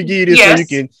 like let me give you this so you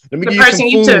can. Let me give you some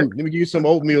food. Let me give you some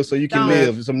oatmeal so you can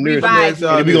live. Some nourishment.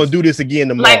 And we're gonna do this again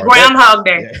tomorrow. Like Groundhog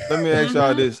Day. Yeah. Let me ask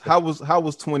y'all this: How was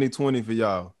 2020 for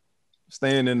y'all?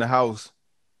 Staying in the house.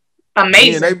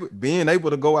 Amazing. Being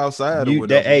able to go outside.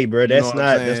 Hey, bro, that's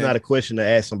not a question to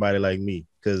ask somebody like me.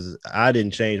 Because I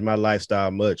didn't change my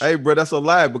lifestyle much. Hey, bro, that's a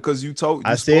lie because you spoke to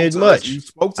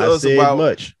us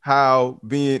about how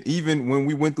being, even when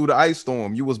we went through the ice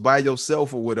storm, you was by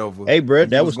yourself or whatever. Hey, bro,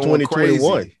 that was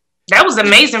 2021. That was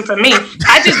amazing for me.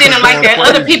 I just didn't like that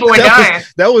other people were dying.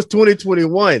 That was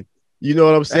 2021. You know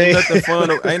what I'm saying?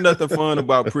 Ain't nothing fun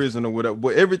about prison or whatever.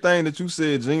 But everything that you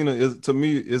said, Gina, is to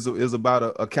me is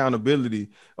about accountability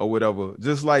or whatever.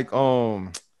 Just like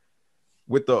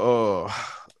with the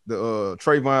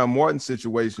Trayvon Martin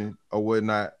situation or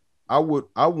whatnot, I want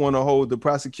to hold the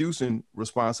prosecution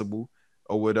responsible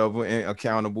or whatever and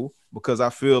accountable because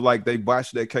I feel like they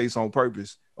botched that case on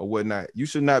purpose or whatnot. You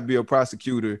should not be a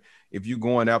prosecutor if you're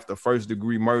going after first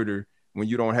degree murder when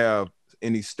you don't have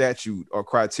any statute or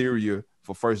criteria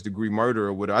for first degree murder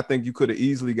or whatever. I think you could have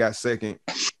easily got second,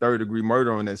 third degree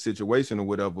murder on that situation or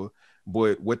whatever.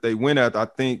 But what they went after, I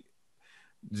think,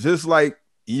 just like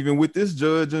even with this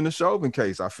judge in the Chauvin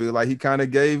case, I feel like he kind of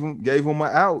gave him an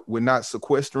out with not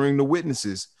sequestering the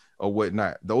witnesses or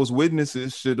whatnot. Those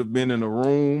witnesses should have been in a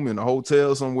room in a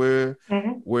hotel somewhere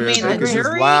where they could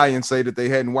just lie and say that they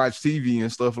hadn't watched TV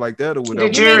and stuff like that or whatever.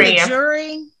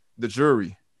 The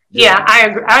jury. Yeah,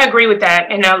 I agree with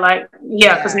that. And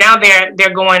because now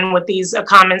they're going with these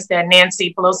comments that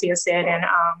Nancy Pelosi has said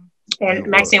and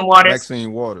Maxine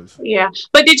Waters. Yeah.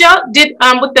 But did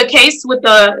with the case with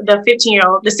the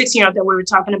 15-year-old, the 16-year-old that we were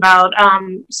talking about,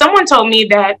 someone told me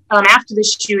that after the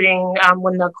shooting,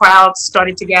 when the crowd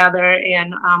started to gather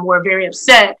and were very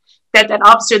upset, that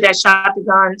officer that shot the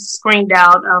gun screamed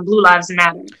out, "Blue Lives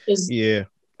Matter."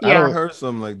 I heard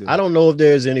something like that. I don't know if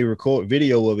there's any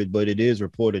video of it, but it is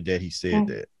reported that he said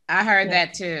that. I heard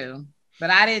that too,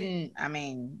 but I didn't.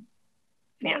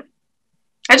 Yeah.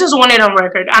 I just want it on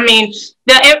record. I mean,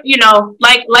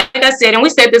 like I said, and we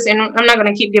said this, and I'm not going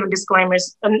to keep giving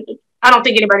disclaimers. I don't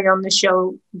think anybody on this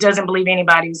show doesn't believe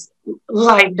anybody's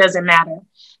life doesn't matter.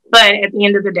 But at the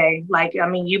end of the day,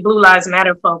 you Blue Lives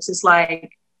Matter folks, it's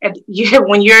like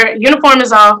when your uniform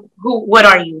is off, what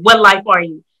are you? What life are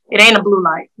you? It ain't a blue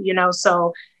light,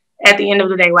 So at the end of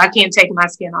the day, I can't take my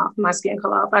skin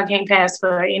color off. I can't pass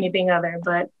for anything other,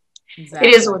 but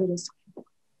It is what it is.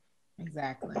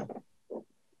 Exactly.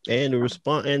 And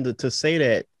to say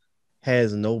that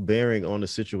has no bearing on the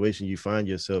situation you find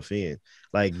yourself in.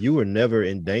 Like, you were never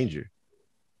in danger.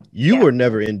 Were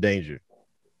never in danger.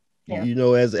 Yeah.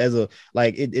 As a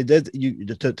like it does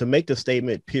to make the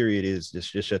statement period is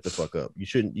just shut the fuck up. You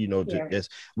shouldn't,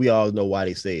 we all know why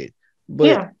they say it.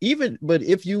 But but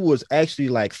if you was actually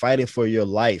like fighting for your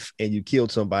life and you killed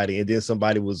somebody and then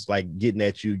somebody was like getting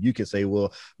at you, you can say,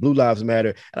 well, Blue Lives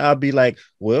Matter. And I'll be like,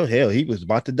 well, hell, he was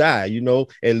about to die,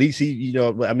 at least he,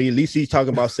 at least he's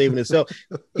talking about saving himself.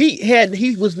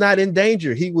 He was not in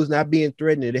danger. He was not being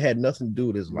threatened. It had nothing to do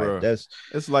with his life. Bruh.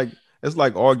 It's It's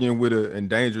like arguing with an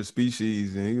endangered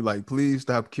species, and you like, please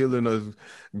stop killing us,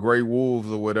 gray wolves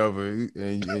or whatever.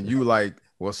 And you like,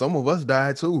 well, some of us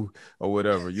died too, or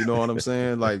whatever. You know what I'm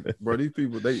saying? Like, bro, these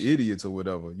people, they idiots or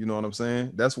whatever. You know what I'm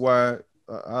saying? That's why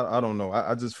I don't know.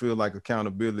 I just feel like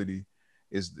accountability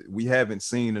is, we haven't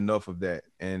seen enough of that,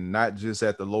 and not just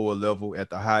at the lower level, at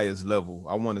the highest level.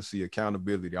 I want to see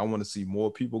accountability. I want to see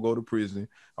more people go to prison.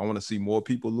 I want to see more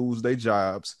people lose their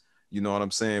jobs. You know what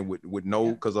I'm saying? With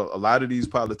no, because a lot of these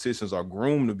politicians are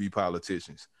groomed to be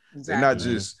politicians. Exactly. They're not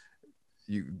just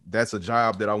you. That's a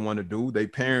job that I want to do. They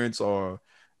parents are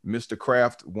Mr.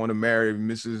 Kraft want to marry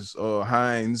Mrs.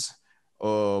 Hines,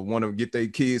 want to get their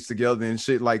kids together and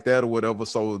shit like that or whatever.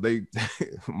 So they,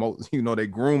 they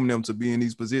groom them to be in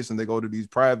these positions. They go to these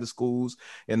private schools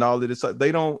and all of this.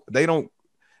 They don't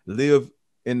live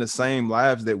in the same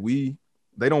lives that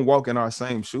they don't walk in our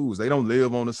same shoes. They don't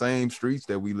live on the same streets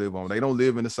that we live on. They don't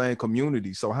live in the same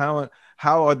community. So how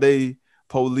are they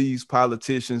police,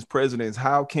 politicians, presidents?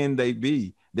 How can they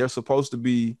be? They're supposed to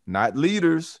be not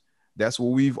leaders. That's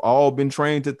what we've all been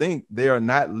trained to think. They are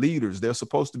not leaders. They're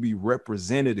supposed to be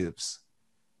representatives.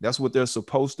 That's what they're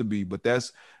supposed to be. But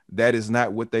that is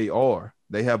not what they are.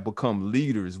 They have become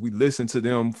leaders. We listen to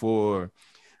them for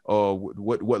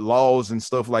what laws and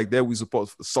stuff like that we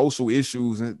supposed, social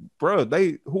issues, and bro,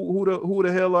 they who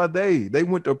the hell are they? They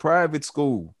went to private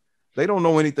school. They don't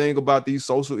know anything about these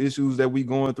social issues that we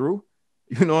going through.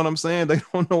 You know what I'm saying? They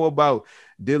don't know about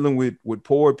dealing with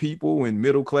poor people and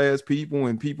middle class people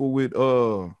and people with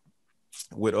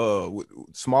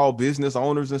small business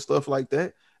owners and stuff like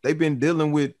that. They've been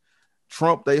dealing with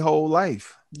Trump their whole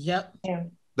life. Yep. Yeah.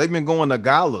 They've been going to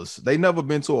galas. They never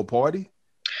been to a party.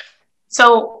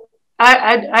 So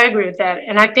I agree with that.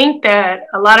 And I think that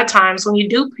a lot of times when you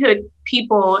do put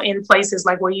people in places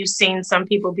like where you've seen some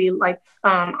people be like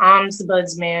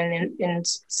ombudsmen in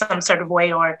some sort of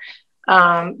way, or,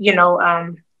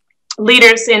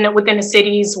 leaders within the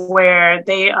cities where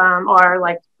they are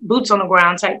like boots on the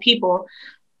ground type people.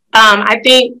 I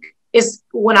think it's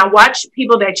when I watch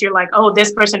people that you're like, oh,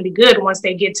 this person be good once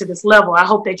they get to this level. I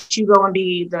hope that you go and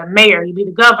be the mayor, you be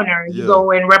the governor, you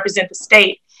go and represent the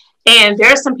state. And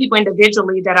there are some people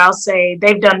individually that I'll say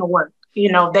they've done the work,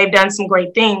 they've done some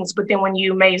great things. But then when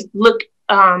you may look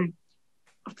from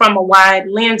a wide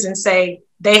lens and say,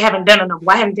 they haven't done enough.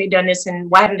 Why haven't they done this?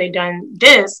 And why haven't they done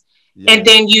this? Yeah. And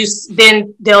then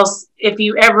if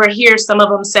you ever hear some of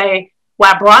them say,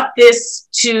 well, I brought this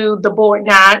to the board.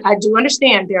 Now, I do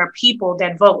understand there are people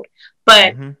that vote.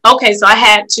 But okay, so I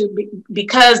had to,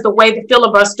 because the way the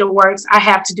filibuster works, I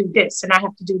have to do this and I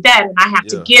have to do that and I have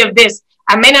to give this.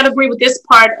 I may not agree with this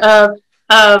part of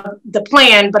the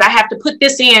plan, but I have to put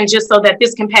this in just so that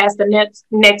this can pass the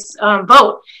next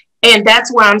vote. And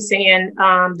that's where I'm saying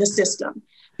the system,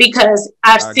 because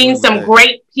I've seen some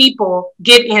great people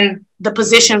get in the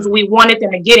positions we wanted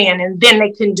them to get in, and then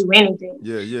they couldn't do anything.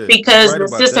 Because the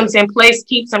systems in place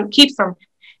keeps them.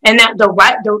 And that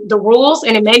the rules,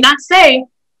 and it may not say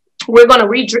we're going to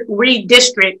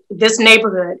redistrict this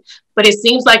neighborhood, but it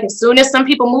seems like as soon as some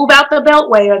people move out the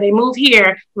beltway or they move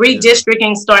here,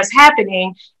 redistricting starts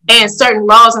happening, and certain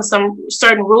laws and some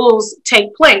certain rules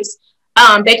take place.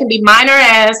 They can be minor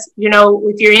as,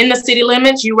 if you're in the city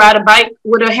limits, you ride a bike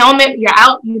with a helmet, you're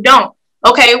out, you don't.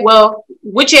 Okay, well,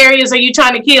 which areas are you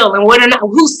trying to kill, and what are not?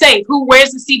 Who's safe? Who wears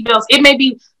the seatbelts? It may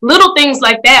be little things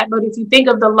like that, but if you think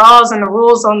of the laws and the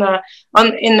rules in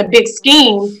the big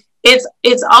scheme,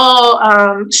 it's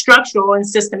all structural and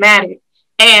systematic.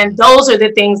 And those are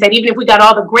the things that even if we got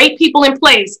all the great people in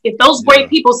place, if those great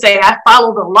people say, I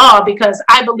follow the law because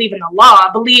I believe in the law,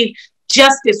 I believe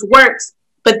justice works,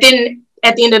 but then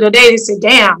at the end of the day, they say,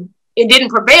 damn, it didn't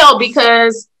prevail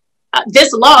because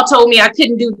this law told me I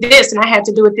couldn't do this and I had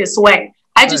to do it this way.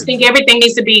 I just think everything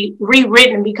needs to be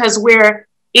rewritten because we're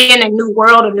in a new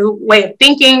world, a new way of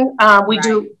thinking.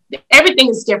 Everything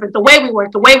is different. The way we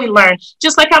work, the way we learn,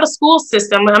 just like how the school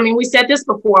system, we said this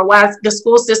before, why the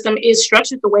school system is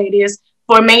structured the way it is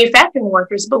for manufacturing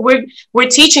workers, but we're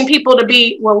teaching people to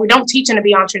be, we don't teach them to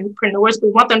be entrepreneurs. We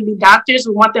want them to be doctors.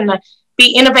 We want them to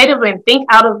be innovative and think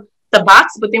out of the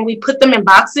box, but then we put them in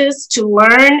boxes to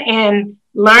learn in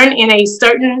a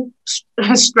certain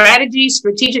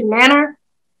strategic manner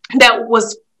that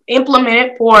was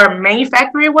implemented for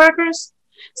manufacturing workers.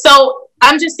 So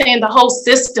I'm just saying the whole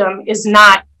system is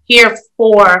not here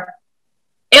for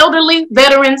elderly,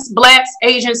 veterans, Blacks,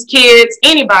 Asians, kids,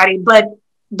 anybody, but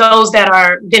those that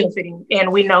are benefiting,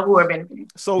 and we know who are benefiting.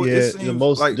 So it seems the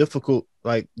most difficult,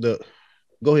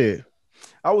 go ahead.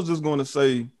 I was just going to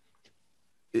say,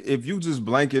 if you just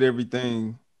blanket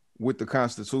everything with the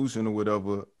Constitution or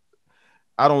whatever,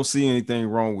 I don't see anything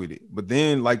wrong with it. But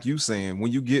then, like you saying,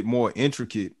 when you get more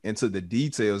intricate into the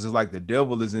details, it's like the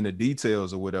devil is in the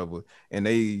details or whatever, and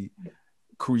they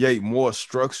create more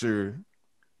structure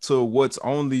to what's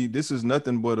only, this is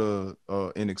nothing but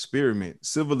an experiment.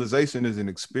 Civilization is an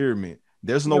experiment.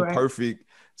 There's no perfect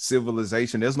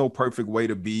civilization. There's no perfect way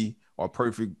to be or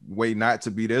perfect way not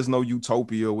to be. There's no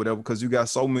utopia or whatever, because you got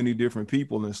so many different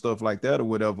people and stuff like that or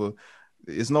whatever.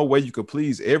 It's no way you could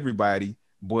please everybody,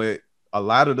 but a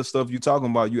lot of the stuff you're talking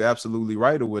about, you're absolutely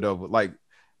right or whatever. Like,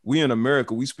 we in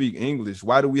America, we speak English.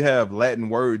 Why do we have Latin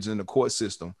words in the court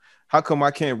system? How come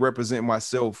I can't represent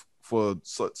myself for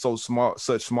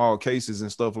such small cases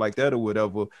and stuff like that or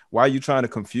whatever? Why are you trying to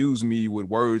confuse me with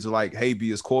words like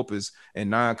habeas corpus and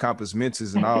non-compos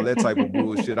mentis and all that type of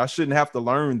bullshit? I shouldn't have to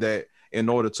learn that in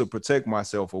order to protect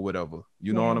myself or whatever.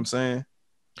 You know what I'm saying?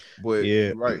 But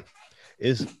yeah, right.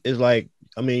 It's like,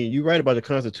 I mean, you're right about the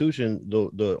Constitution.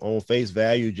 The on face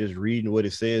value, just reading what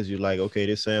it says, you're like, okay,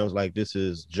 this sounds like this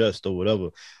is just or whatever.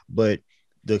 But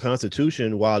the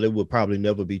Constitution, while it would probably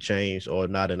never be changed or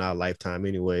not in our lifetime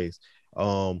anyways,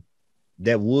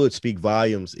 that would speak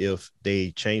volumes if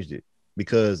they changed it.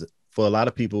 Because for a lot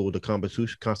of people,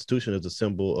 the Constitution is a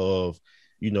symbol of,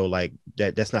 you know, like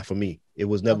that's not for me. It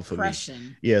was never oppression. For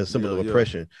me. Yeah, a symbol of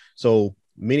oppression. So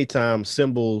many times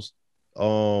symbols,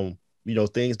 you know,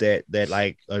 things that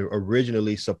like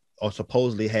originally or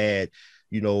supposedly had,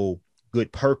 you know,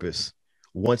 good purpose,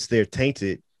 once they're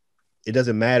tainted, it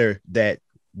doesn't matter that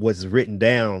what's written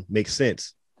down makes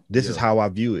sense. This is how I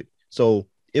view it. So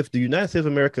if the United States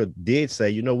of America did say,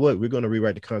 you know what, we're going to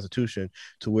rewrite the Constitution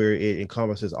to where it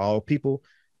encompasses all people,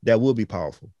 that would be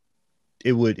powerful.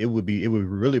 It would be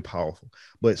really powerful.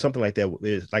 But something like that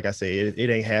is, like I say, it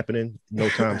ain't happening no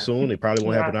time soon. It probably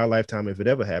won't happen in our lifetime if it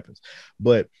ever happens.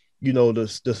 But you know,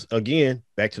 this again,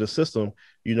 back to the system,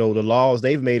 you know, the laws,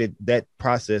 they've made it, that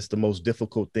process, the most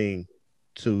difficult thing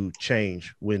to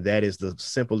change, when that is the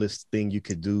simplest thing you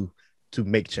could do to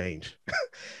make change.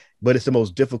 But it's the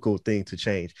most difficult thing to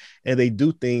change. And they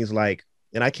do things like,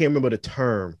 and I can't remember the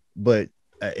term, but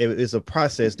it's a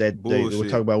process that they were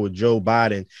talking about with Joe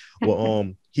Biden.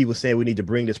 Well, he was saying we need to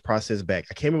bring this process back.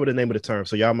 I can't remember the name of the term,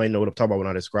 so y'all might know what I'm talking about when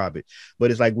I describe it. But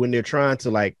it's like when they're trying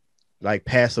to like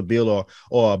pass a bill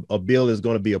or a bill is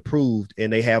going to be approved,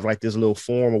 and they have like this little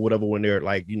form or whatever when they're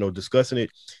like, you know, discussing it.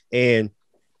 And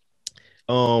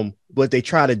what they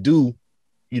try to do,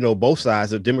 you know, both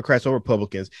sides, the Democrats or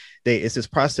Republicans, it's this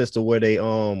process to where they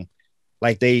when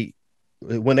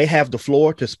they have the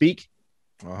floor to speak,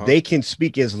 they can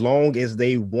speak as long as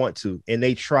they want to, and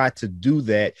they try to do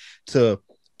that to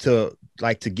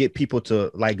get people to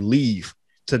like leave,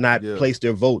 to not place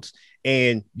their votes.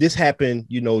 And this happened,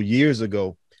 you know, years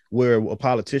ago, where a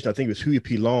politician, I think it was Huey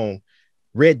P. Long,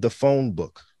 read the phone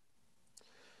book.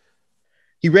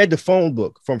 He read the phone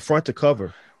book from front to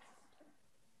cover,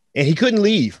 and he couldn't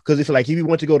leave because if he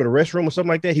wanted to go to the restroom or something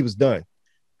like that, he was done.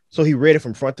 So he read it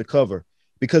from front to cover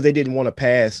because they didn't want to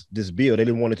pass this bill. They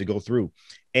didn't want it to go through.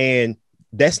 And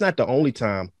that's not the only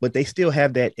time, but they still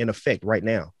have that in effect right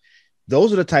now.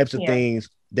 Those are the types of things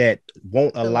that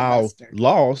won't allow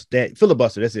laws that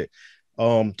filibuster, that's it,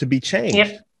 to be changed.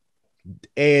 Yep.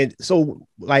 And so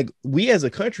like we as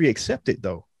a country accept it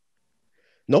though.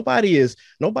 Nobody's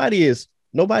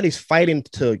fighting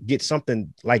to get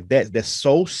something like that that's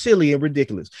so silly and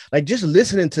ridiculous. Like just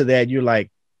listening to that, you're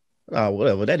like, oh,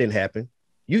 whatever, that didn't happen.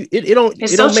 It don't make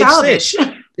sense.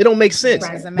 It don't make sense.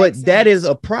 But that is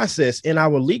a process in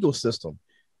our legal system.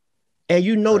 And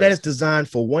you know that it's designed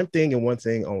for one thing and one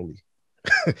thing only.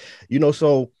 You know,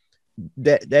 so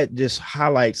that just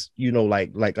highlights, you know,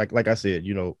 like I said,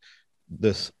 you know,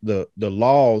 the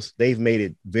laws, they've made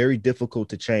it very difficult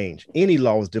to change. Any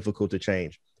law is difficult to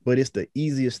change, but it's the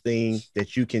easiest thing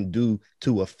that you can do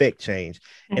to affect change.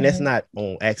 And that's not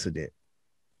on accident.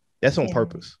 That's on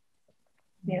purpose.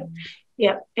 Yeah.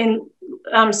 Yeah. And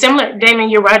similar, Damon,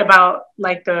 you're right about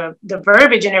like the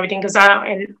verbiage and everything. Because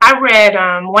I read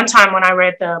one time when I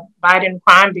read the Biden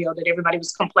crime bill that everybody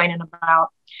was complaining about,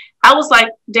 I was like,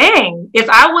 dang, if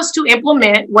I was to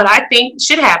implement what I think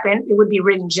should happen, it would be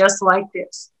written just like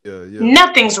this.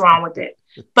 Nothing's wrong with it.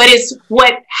 But it's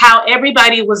how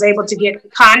everybody was able to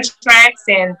get contracts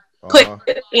and put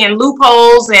in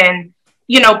loopholes and,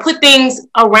 you know, put things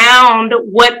around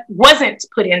what wasn't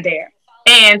put in there.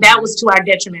 And that was to our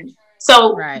detriment.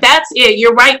 So that's it.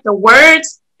 You're right. The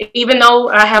words, even though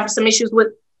I have some issues with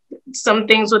some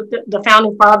things with the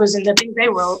founding fathers and the things they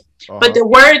wrote, but the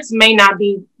words may not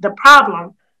be the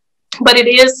problem, but it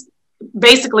is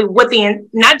basically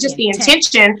not just the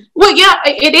intention. Well, yeah,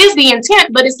 it is the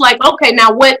intent, but it's like, okay,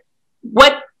 now what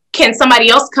can somebody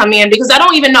else come in? Because I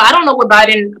don't even know. I don't know what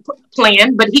Biden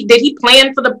planned, but did he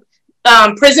plan for the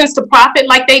prisons to profit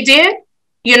like they did?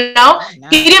 You know,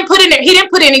 he didn't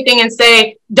put anything and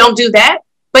say, don't do that.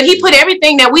 But he put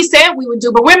everything that we said we would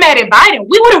do. But we're mad at Biden.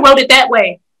 We would have wrote it that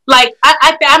way. Like,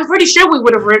 I'm pretty sure we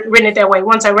would have written it that way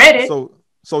once I read it.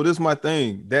 So this is my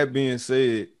thing. That being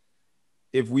said,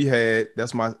 if we had,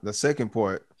 the second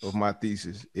part of my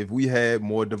thesis, if we had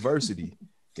more diversity,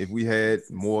 if we had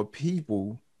more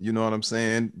people, you know what I'm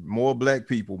saying? More black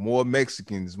people, more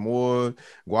Mexicans, more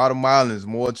Guatemalans,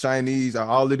 more Chinese,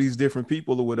 all of these different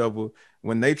people or whatever,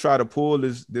 when they try to pull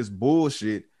this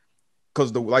bullshit,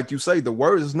 because like you say, the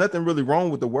words, there's nothing really wrong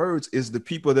with the words. It's the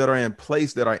people that are in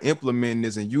place that are implementing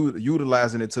this and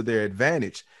utilizing it to their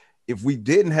advantage. If we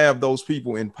didn't have those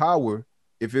people in power,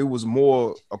 if it was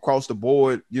more across the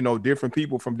board, you know, different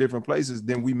people from different places,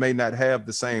 then we may not have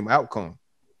the same outcome.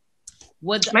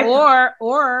 Would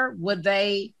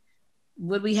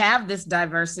we have this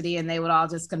diversity and they would all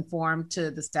just conform to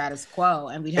the status quo,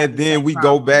 and we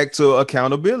go back to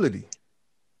accountability.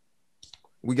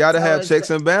 We got to have checks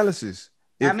and balances.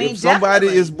 If somebody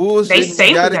is bullshit,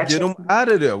 we got to get them out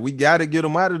of there. We got to get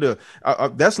them out of there.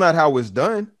 That's not how it's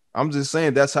done. I'm just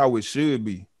saying that's how it should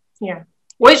be. Yeah.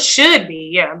 Well, it should be,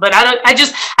 yeah. But I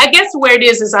guess where it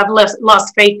is I've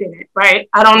lost faith in it, right?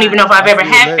 I don't even know if I've ever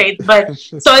had faith. But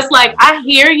so it's like, I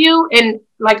hear you, and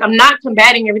like, I'm not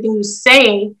combating everything you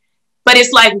say, but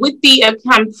it's like with the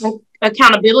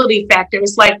accountability factor,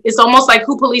 it's almost like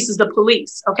who polices the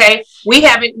police, okay? We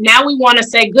haven't, now we want to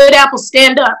say, good apple,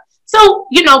 stand up. So,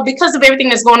 you know, because of everything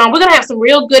that's going on, we're going to have some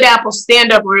real good apples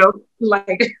stand up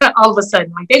like all of a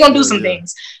sudden, like they're going to do some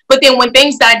things. But then when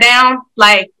things die down,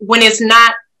 like when it's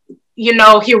not, you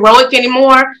know, heroic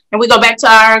anymore, and we go back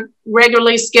to our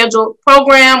regularly scheduled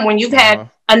program, when you've had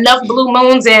enough blue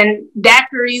moons and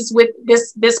daiquiris with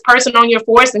this person on your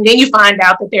force, and then you find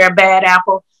out that they're a bad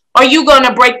apple, are you going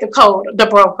to break the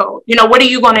bro code? You know, what are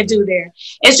you going to do there?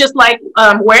 It's just like,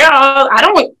 I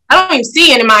don't even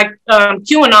see any of my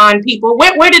QAnon people.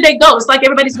 Where did they go? It's like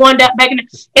everybody's going back in.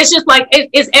 It's just like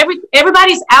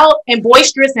everybody's out and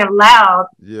boisterous and loud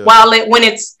when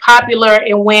it's popular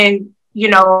and when, you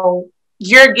know,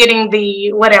 you're getting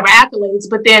the whatever accolades,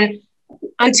 but then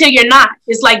until you're not,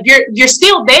 it's like you're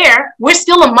still there. We're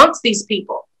still amongst these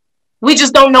people. We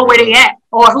just don't know where they at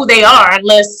or who they are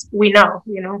unless we know,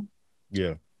 you know?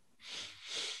 Yeah.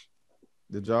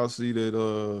 Did y'all see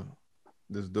that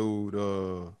this dude,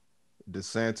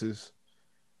 DeSantis,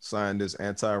 signed this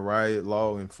anti-riot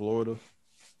law in Florida?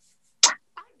 I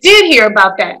did hear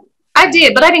about that. I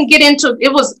did, but I didn't get into it.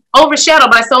 It was overshadowed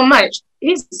by so much.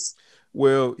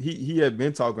 Well, he had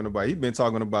been talking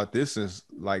about this since,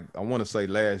 like, I want to say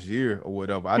last year or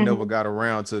whatever. I never got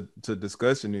around to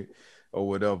discussing it or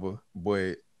whatever,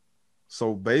 but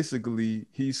so basically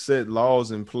he set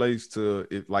laws in place to,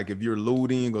 if you're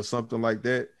looting or something like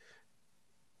that,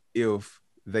 if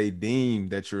they deem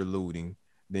that you're looting,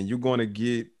 then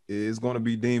it's going to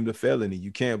be deemed a felony.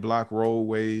 You can't block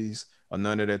roadways or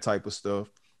none of that type of stuff.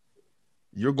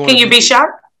 Can you be shot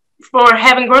for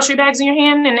having grocery bags in your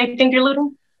hand and they think you're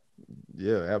looting?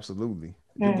 Yeah, absolutely.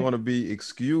 You're going to be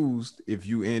excused if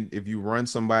you run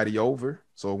somebody over.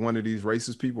 So if one of these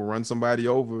racist people run somebody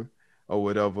over or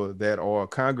whatever that are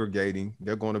congregating,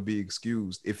 they're going to be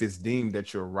excused if it's deemed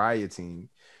that you're rioting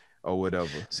or whatever.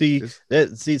 See,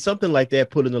 something like that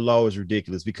put in the law is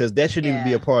ridiculous, because that shouldn't even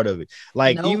be a part of it.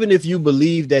 Like, even if you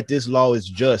believe that this law is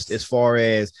just, as far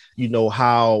as, you know,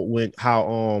 how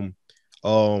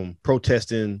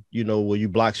protesting, you know, where you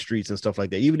block streets and stuff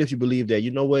like that, even if you believe that, you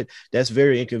know what, that's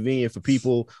very inconvenient for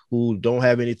people who don't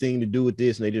have anything to do with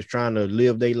this and they just trying to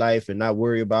live their life and not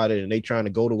worry about it, and they trying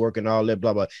to go to work and all that,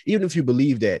 blah blah. Even if you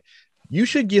believe that, you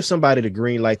should give somebody the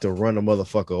green light to run a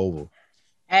motherfucker over.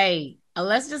 Hey,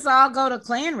 let's just all go to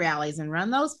Klan rallies and run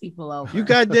those people over. You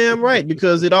goddamn right,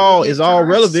 because it all is all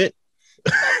relevant.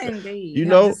 Indeed. You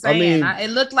know, I mean, it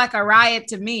looked like a riot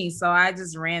to me, so I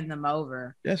just ran them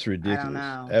over. That's ridiculous. I don't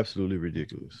know. Absolutely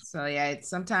ridiculous. So yeah,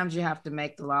 sometimes you have to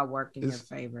make the law work in your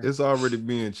favor. It's already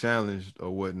being challenged or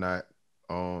whatnot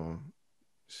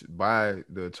by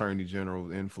the attorney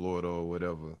general in Florida or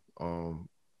whatever,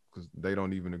 because they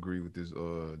don't even agree with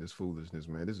this foolishness,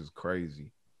 man. This is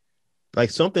crazy.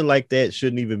 Like, something like that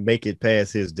shouldn't even make it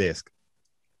past his desk.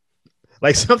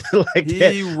 Like, something like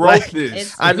that. He wrote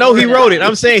this. I know he wrote it.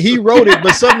 I'm saying he wrote it,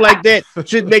 but something like that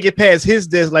should make it past his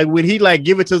desk. Like, when he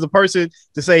give it to the person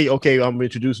to say, okay, I'm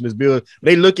introducing this bill,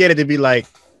 they look at it and be like,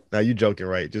 "Now you joking,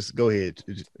 right? Just go ahead.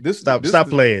 Stop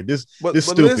playing. This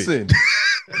stupid." Listen,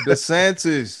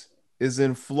 DeSantis is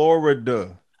in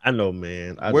Florida. I know,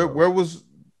 man. Where was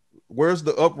Where's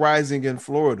the uprising in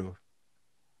Florida?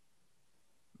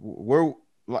 Where,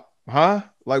 like, huh?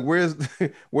 Like, where's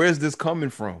this coming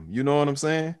from? You know what I'm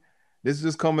saying? This is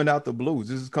just coming out the blues.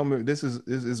 This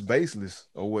is baseless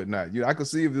or whatnot. I could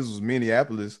see if this was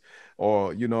Minneapolis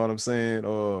or, you know what I'm saying,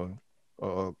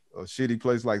 a shitty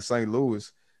place like St. Louis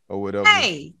or whatever.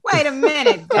 Hey, wait a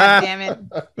minute, God damn it.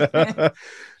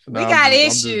 We got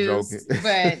issues,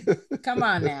 but come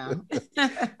on now.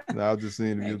 No, I'm just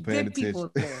seeing if you're paying attention.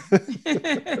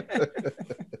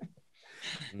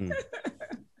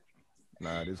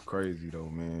 Nah, it's crazy though,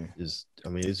 man. It's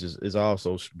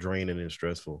also draining and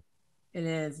stressful. It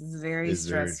is. It's very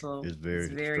stressful. It's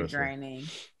very draining.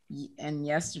 And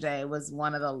yesterday was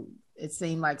it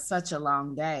seemed like such a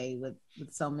long day with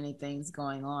so many things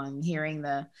going on, hearing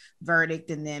the verdict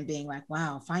and then being like,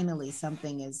 wow, finally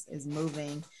something is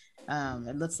moving.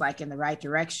 It looks like in the right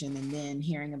direction. And then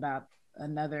hearing about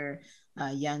another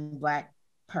young Black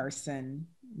person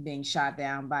being shot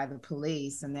down by the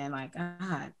police. And then like,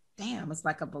 God damn, it's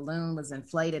like a balloon was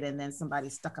inflated and then somebody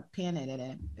stuck a pin in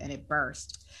it and it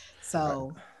burst.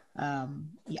 So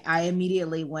I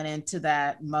immediately went into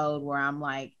that mode where I'm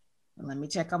like, let me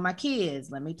check on my kids.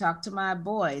 Let me talk to my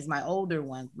boys, my older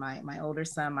ones, my older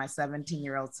son, my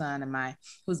 17-year-old son, and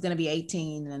who's going to be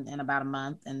 18 in about a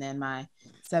month. And then my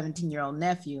 17-year-old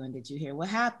nephew. And did you hear what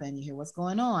happened? You hear what's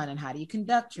going on? And how do you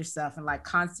conduct yourself? And like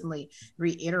constantly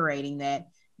reiterating that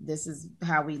this is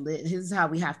how we live. This is how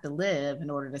we have to live in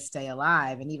order to stay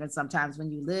alive. And even sometimes when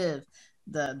you live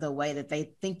the way that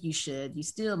they think you should, you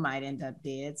still might end up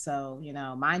dead. So,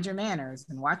 mind your manners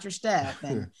and watch your step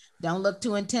and don't look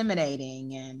too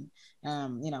intimidating and,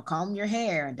 comb your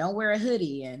hair and don't wear a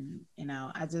hoodie and,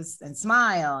 and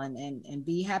smile and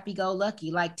be happy go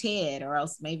lucky like Ted, or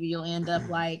else maybe you'll end up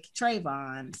like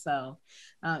Trayvon. So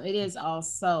it is all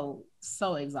so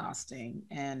exhausting.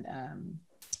 And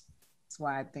that's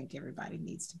why I think everybody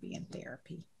needs to be in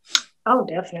therapy. Oh,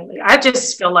 definitely. I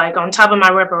just feel like on top of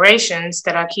my reparations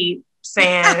that I keep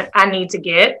saying I need to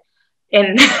get,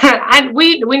 and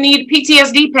we need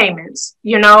PTSD payments,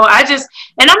 and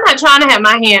I'm not trying to have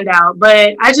my hand out,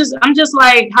 but I'm just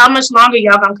like, how much longer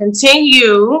y'all gonna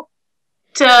continue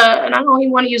to, and I don't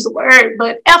even want to use the word,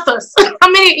 but F us. I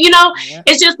mean,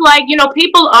 It's just like,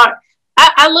 people are,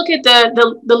 I look at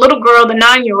the little girl, the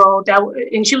 9-year-old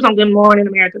and she was on Good Morning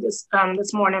America this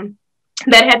morning,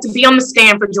 that had to be on the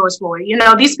stand for George Floyd.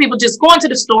 These people just going to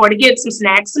the store to get some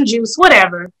snacks, some juice,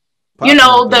 whatever. Popping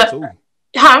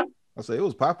I say it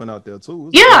was popping out there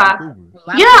too. Yeah.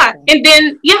 And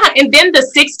then the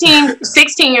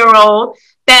 16-year-old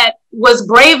that was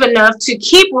brave enough to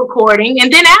keep recording.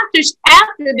 And then after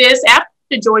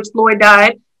George Floyd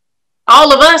died,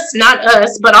 all of us, not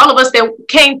us, but all of us that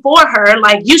came for her,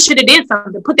 like, you should have did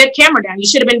something, put that camera down. You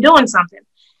should have been doing something.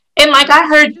 And like I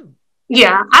heard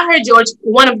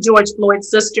one of George Floyd's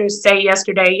sisters say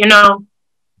yesterday,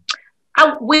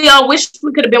 we all wish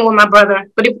we could have been with my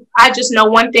brother, but I just know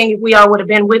one thing, if we all would have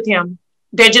been with him,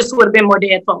 there just would have been more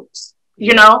dead folks,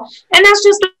 and that's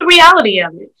just the reality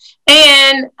of it.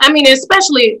 And I mean,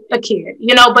 especially a kid,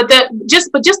 but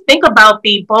just think about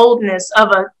the boldness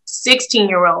of a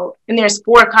 16-year-old, and there's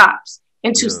 4 cops,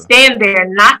 and to stand there,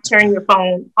 not turn your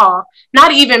phone off,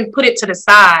 not even put it to the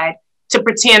side, to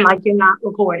pretend like you're not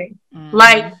recording.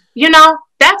 Like,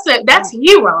 that's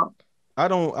hero. I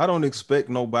don't expect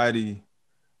nobody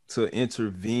to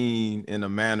intervene in a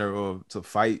manner of to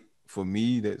fight for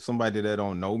me, that somebody that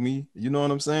don't know me, you know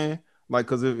what I'm saying? Like,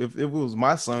 cause if it was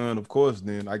my son, of course,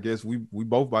 then I guess we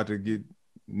both about to get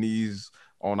knees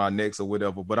on our necks or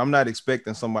whatever. But I'm not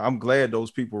expecting somebody. I'm glad those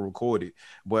people recorded,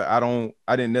 but I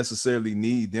didn't necessarily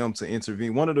need them to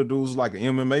intervene. One of the dudes was like an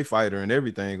MMA fighter and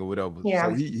everything or whatever. Yeah.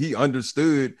 So he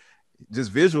understood,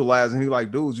 just visualizing. He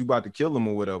like, dudes, you about to kill him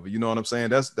or whatever. You know what I'm saying?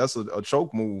 That's a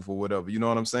choke move or whatever. You know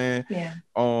what I'm saying? Yeah.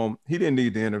 He didn't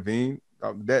need to intervene.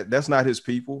 That's not his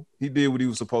people. He did what he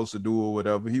was supposed to do or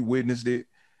whatever. He witnessed it.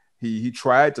 He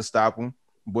tried to stop him.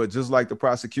 But just like the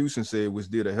prosecution said, which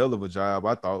did a hell of a job,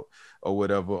 I thought, or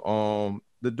whatever,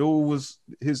 the dude was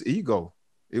his ego.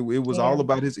 It was all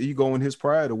about his ego and his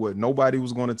pride or what. Nobody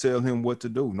was going to tell him what to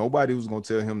do. Nobody was going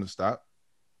to tell him to stop.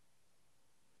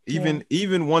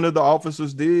 Even one of the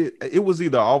officers did. It was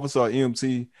either officer or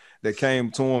EMT that came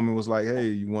to him and was like, hey,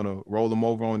 you want to roll him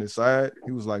over on his side?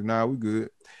 He was like, nah, we good.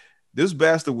 This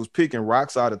bastard was picking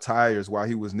rocks out of tires while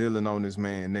he was kneeling on this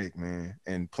man's neck, man,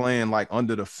 and playing like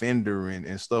under the fender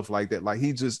and stuff like that. Like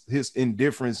his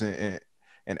indifference and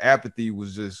apathy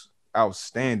was just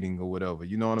outstanding or whatever.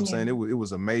 You know what I'm saying? It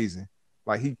was amazing.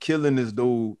 Like he killing this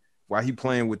dude while he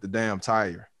playing with the damn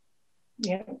tire.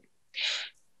 Yeah.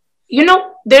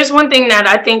 there's one thing that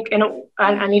I think, and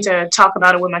I need to talk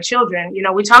about it with my children.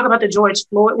 We talk about the George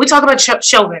Floyd, we talk about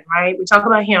Chauvin, right? We talk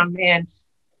about him and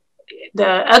the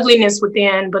ugliness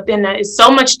within, but then it's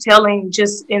so much telling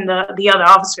just in the other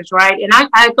officers, right? And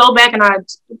I go back and I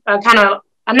kind of,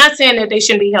 I'm not saying that they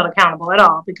shouldn't be held accountable at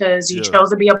all because you chose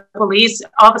to be a police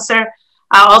officer.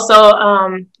 I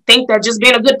also think that just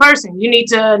being a good person, you need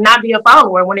to not be a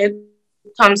follower when it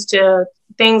comes to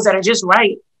things that are just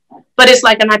right. But it's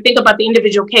like, and I think about the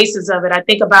individual cases of it. I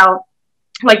think about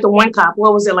like the one cop,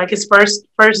 what was it, like his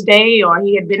first day, or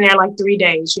he had been there like 3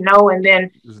 days, and then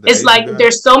it's like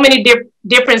there's so many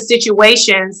different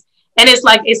situations, and it's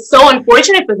like it's so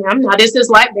unfortunate for them. Now this is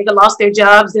like they lost their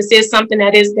jobs. This is something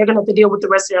that is they're gonna have to deal with the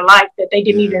rest of their life, that they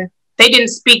didn't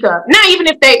speak up. Now even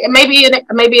if they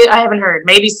maybe I haven't heard,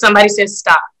 maybe somebody says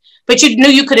stop, but you knew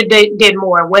you could have did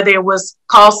more, whether it was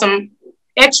call some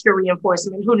extra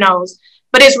reinforcement, who knows.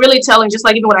 But it's really telling, just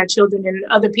like even with our children and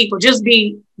other people, just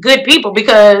be good people,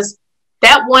 because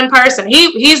that one person,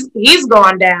 he's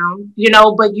gone down,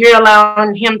 but you're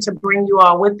allowing him to bring you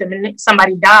all with them, and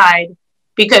somebody died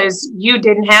because you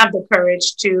didn't have the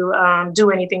courage to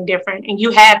do anything different, and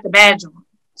you had the badge on.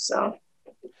 So,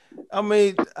 I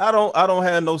mean, I don't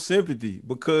have no sympathy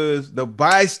because the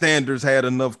bystanders had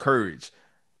enough courage.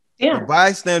 Yeah. The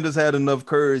bystanders had enough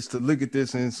courage to look at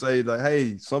this and say, like,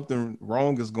 hey, something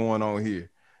wrong is going on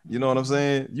here. You know what I'm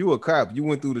saying? You a cop. You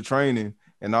went through the training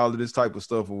and all of this type of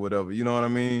stuff or whatever. You know what I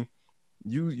mean?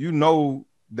 You know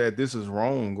that this is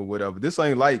wrong or whatever. This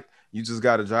ain't like you just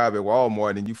got a job at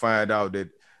Walmart and you find out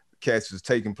that cats is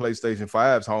taking PlayStation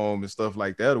 5s home and stuff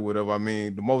like that or whatever. I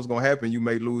mean, the most going to happen, you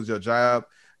may lose your job.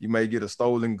 You may get a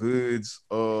stolen goods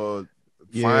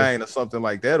fine or something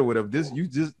like that or whatever.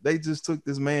 They just took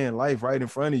this man's life right in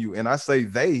front of you. And I say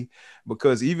they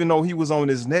because even though he was on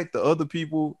his neck, the other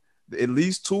people, at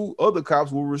least 2 other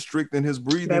cops were restricting his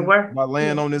breathing by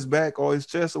laying on his back or his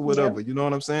chest or whatever. You know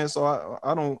what I'm saying? So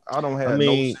I don't have. I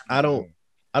mean, I don't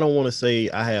want to say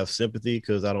I have sympathy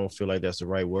because I don't feel like that's the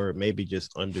right word. Maybe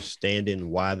just understanding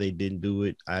why they didn't do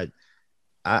it.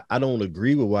 I don't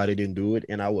agree with why they didn't do it,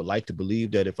 and I would like to believe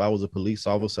that if I was a police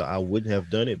officer, I wouldn't have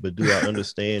done it. But do I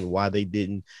understand why they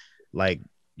didn't, like,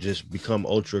 just become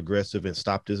ultra aggressive and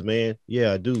stop this man?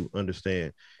 Yeah, I do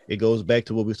understand. It goes back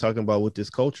to what we were talking about with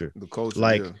this culture. The culture,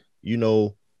 like,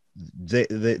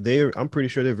 they're I'm pretty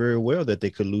sure they're very aware that they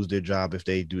could lose their job if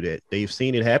they do that. They've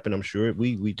seen it happen. I'm sure.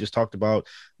 We just talked about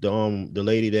the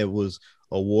lady that was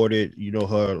awarded,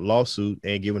 her lawsuit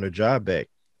and given her job back.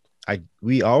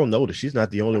 We all know that she's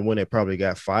not the only one that probably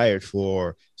got fired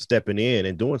for stepping in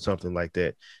and doing something like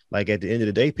that. Like at the end of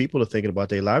the day, people are thinking about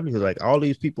their livelihood. Like all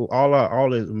these people, all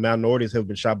the minorities have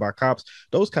been shot by cops.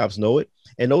 Those cops know it.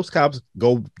 And those cops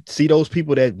go see those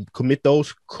people that commit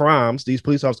those crimes. These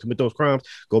police officers commit those crimes,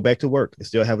 go back to work and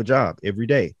still have a job every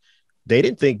day. They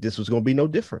didn't think this was going to be no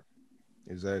different.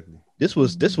 Exactly. This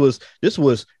was,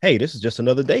 hey, this is just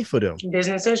another day for them.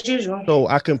 Business as usual. So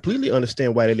I completely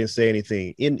understand why they didn't say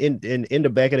anything. In the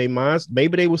back of their minds,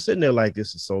 maybe they were sitting there like,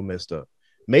 this is so messed up.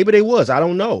 Maybe they was. I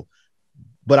don't know.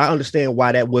 But I understand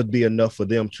why that would be enough for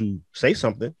them to say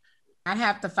something. I'd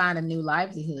have to find a new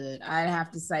livelihood. I'd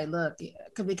have to say, look,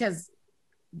 because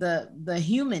the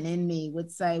human in me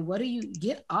would say, what do you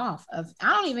get off of?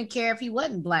 I don't even care if he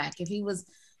wasn't black, if he was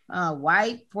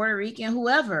white, Puerto Rican,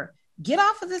 whoever. Get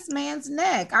off of this man's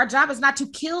neck. Our job is not to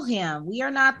kill him. We are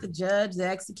not the judge, the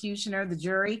executioner, the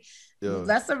jury. Yeah.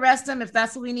 Let's arrest him if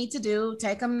that's what we need to do.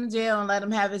 Take him to jail and let him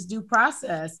have his due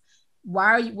process. What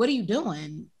are you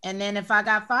doing? And then if I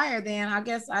got fired, then I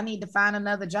guess I need to find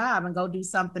another job and go do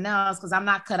something else because I'm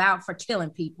not cut out for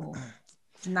killing people.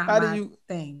 It's not my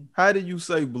thing. How do you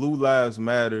say Blue Lives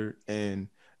Matter and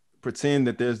pretend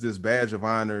that there's this badge of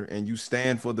honor and you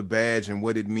stand for the badge and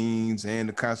what it means and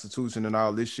the Constitution and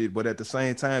all this shit, but at the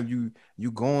same time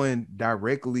you going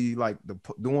directly like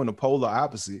doing the polar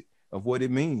opposite of what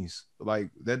it means? Like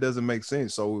that doesn't make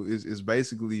sense. So it's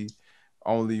basically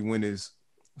only when it's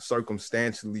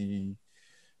circumstantially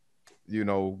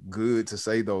good to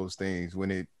say those things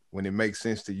when it makes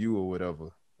sense to you or whatever.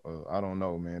 I don't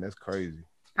know, man. That's crazy.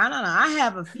 I don't know. I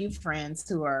have a few friends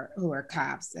who are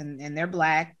cops and they're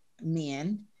black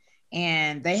men,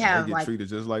 and they have they get treated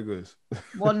just like us.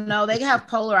 Well, no, they have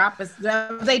polar opposite.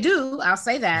 They do. I'll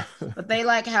say that, but they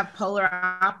like have polar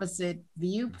opposite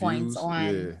viewpoints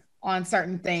on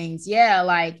certain things. Yeah,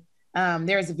 like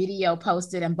there's a video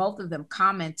posted, and both of them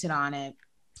commented on it.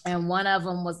 And one of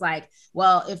them was like,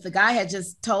 well, if the guy had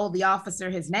just told the officer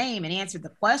his name and answered the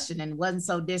question and wasn't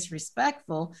so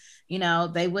disrespectful, you know,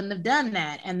 they wouldn't have done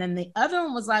that. And then the other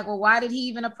one was like, well, why did he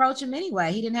even approach him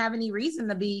anyway? He didn't have any reason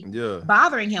to be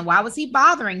bothering him. Why was he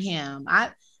bothering him?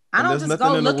 I don't just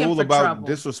go looking for trouble.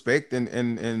 Disrespect and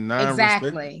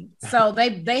exactly. So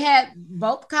they had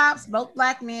both cops, both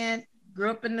black men, grew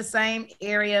up in the same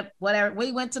area, whatever.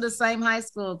 We went to the same high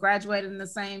school, graduated in the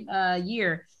same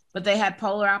year, but they had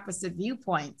polar opposite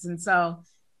viewpoints. And so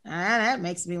that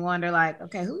makes me wonder, like,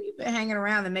 okay, who you been hanging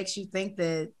around that makes you think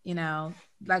that, you know,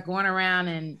 like going around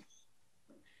and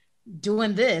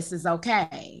doing this is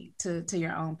okay to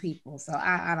your own people. So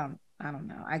I don't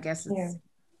know. I guess it's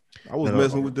I was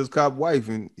messing with this cop wife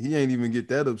and he ain't even get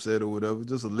that upset or whatever,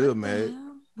 just a little mad.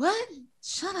 What?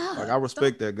 Shut up. Like, I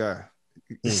respect that guy.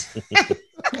 The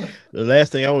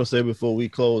last thing I want to say before we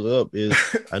close up is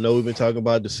I know we've been talking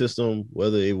about the system,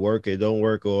 whether it work, it don't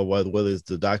work, or whether it's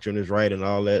the doctrine is right and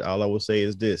all that. All I will say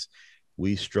is this: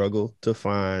 we struggle to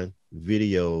find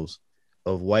videos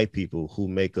of white people who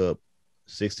make up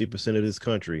 60% of this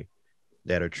country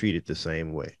that are treated the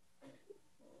same way.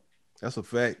 That's a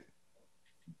fact.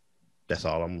 That's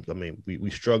all. We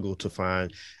struggle to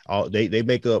find all. They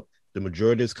make up the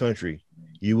majority of this country.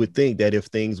 You would think that if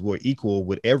things were equal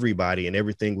with everybody and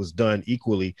everything was done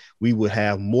equally, we would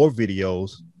have more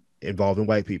videos involving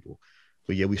white people.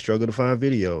 But yet we struggle to find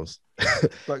videos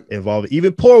involving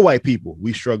even poor white people.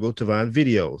 We struggle to find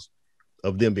videos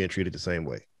of them being treated the same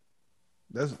way.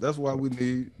 That's why we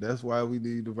need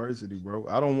diversity, bro.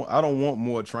 I don't want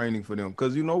more training for them,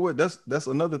 because you know what? That's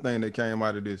another thing that came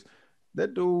out of this.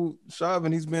 That dude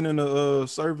Chauvin, he's been in the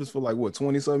service for like what,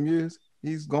 20-something years.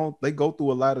 They go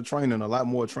through a lot of training, a lot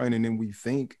more training than we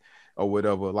think or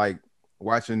whatever, like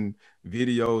watching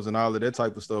videos and all of that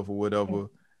type of stuff or whatever.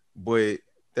 But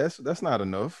that's not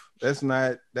enough. That's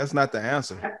not the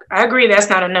answer. I agree that's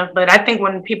not enough, but I think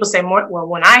when people say more, well,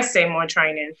 when I say more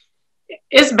training,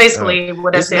 it's basically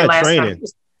what I said last time.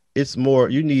 It's more,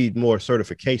 you need more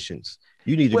certifications.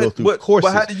 You need to go through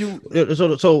courses. But how do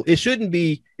you? So it shouldn't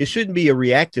be a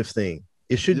reactive thing.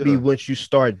 It should be once you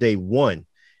start day one.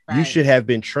 Right. You should have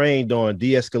been trained on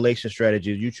de-escalation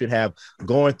strategies. You should have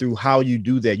gone through how you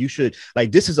do that. You should,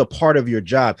 like, this is a part of your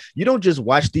job. You don't just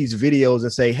watch these videos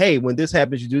and say, hey, when this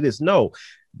happens, you do this. No,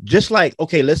 just like,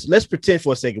 okay, let's pretend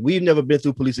for a second. We've never been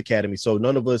through police academy, so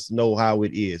none of us know how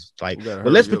it is. Like, but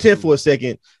let's pretend for a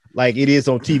second like it is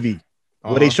on TV.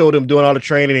 Where they show them doing all the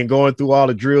training and going through all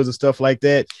the drills and stuff like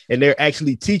that, and they're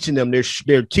actually teaching them.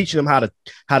 They're teaching them how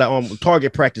to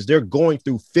target practice. They're going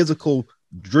through physical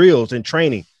drills and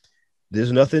training.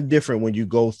 There's nothing different when you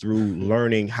go through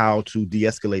learning how to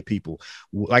de-escalate people.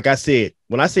 Like I said,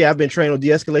 when I say I've been trained on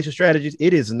de-escalation strategies,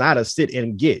 it is not a sit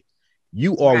and get.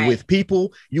 You are with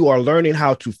people. You are learning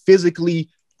how to physically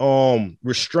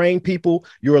restrain people.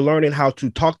 You're learning how to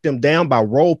talk them down by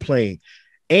role playing.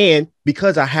 And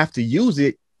because I have to use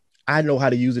it, I know how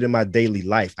to use it in my daily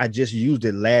life. I just used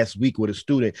it last week with a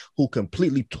student who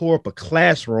completely tore up a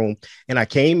classroom. And I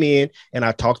came in and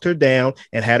I talked her down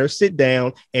and had her sit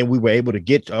down. And we were able to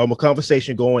get a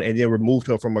conversation going and then removed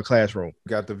her from her classroom.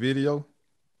 Got the video?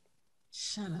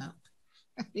 Shut up.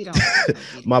 We don't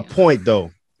My point,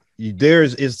 though.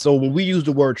 So when we use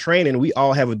the word training, we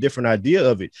all have a different idea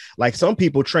of it. Like some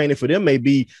people, training for them may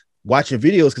be watching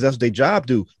videos because that's what their job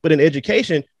do. But in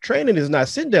education, training is not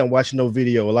sitting down watching no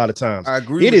video a lot of times. I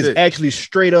agree. It is actually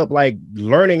straight up like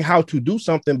learning how to do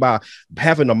something by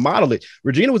having to model it.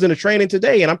 Regina was in a training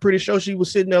today, and I'm pretty sure she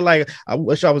was sitting there like, I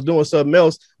wish I was doing something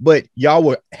else. But y'all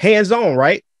were hands-on,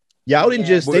 right? Y'all didn't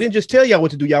they didn't just tell y'all what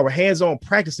to do. Y'all were hands-on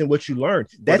practicing what you learned.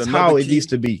 That's how it needs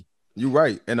to be. You're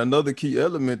right. And another key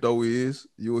element, though, is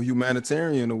you're a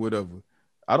humanitarian or whatever.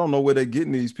 I don't know where they're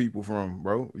getting these people from,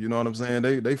 bro. You know what I'm saying?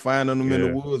 They finding them in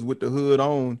the woods with the hood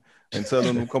on and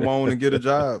telling them, come on and get a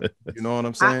job. You know what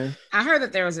I'm saying? I heard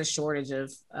that there was a shortage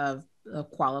of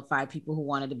qualified people who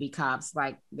wanted to be cops.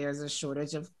 Like there's a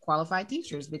shortage of qualified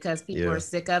teachers because people are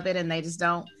sick of it and they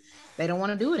don't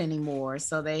want to do it anymore.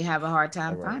 So they have a hard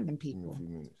time finding people.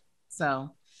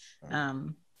 So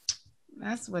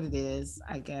that's what it is,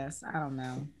 I guess. I don't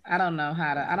know. I don't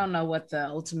know what the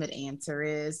ultimate answer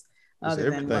is.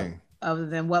 Other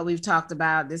than what we've talked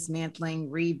about, dismantling,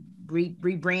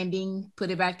 rebranding, put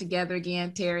it back together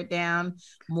again, tear it down,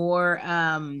 more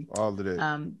all of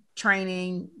that.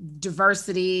 Training,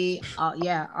 diversity, all of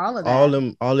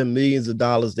that. All them millions of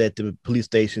dollars that the police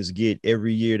stations get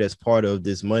every year, that's part of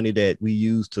this money that we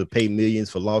use to pay millions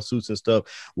for lawsuits and stuff.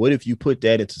 What if you put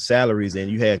that into salaries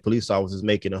and you had police officers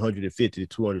making $150,000 to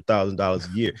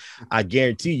 $200,000 a year? I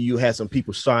guarantee you had some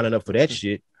people signing up for that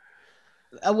shit.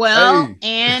 Well, Hey.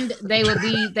 and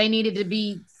they needed to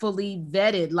be fully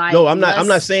vetted. Like, no, I'm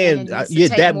not saying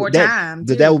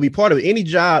that will be part of it. Any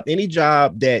job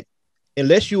that,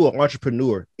 unless you're an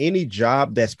entrepreneur, any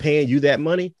job that's paying you that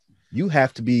money, you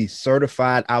have to be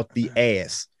certified out the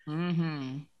ass.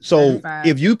 Mm-hmm. So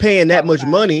if you paying that much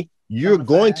money, you're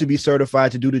going to be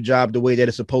certified to do the job the way that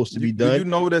it's supposed to be done. Do you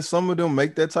know that some of them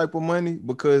make that type of money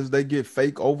because they get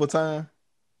fake overtime?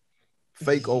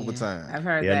 Overtime. I've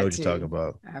heard that. I know too. what you're talking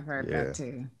about. I've heard that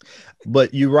too.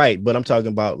 But you're right. But I'm talking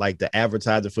about like the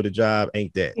advertising for the job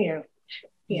ain't that.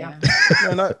 Yeah.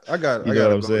 Man, I got you know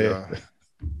what I'm saying?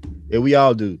 Yeah, we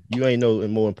all do. You ain't no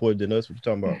more important than us. What you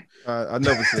talking about? I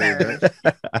never said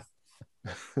that.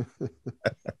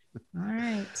 All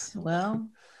right. Well,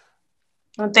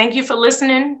 thank you for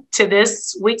listening to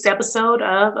this week's episode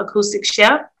of Acoustic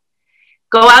Chef.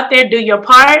 Go out there, do your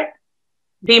part,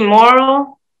 be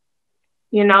moral,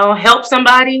 help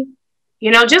somebody,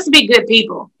 just be good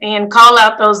people and call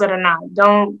out those that are not.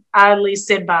 Don't idly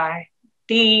sit by.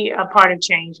 Be a part of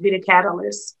change, be the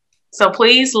catalyst. So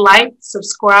please like,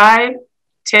 subscribe,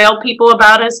 tell people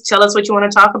about us, tell us what you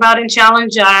want to talk about, and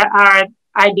challenge our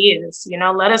ideas.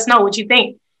 Let us know what you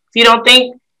think. If you don't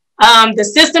think the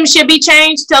system should be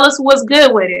changed, tell us what's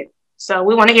good with it. So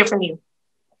we want to hear from you.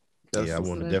 Yeah, I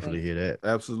want to definitely hear that.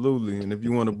 Absolutely. And if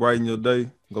you want to brighten your day,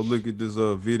 go look at this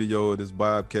video of this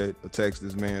bobcat attacks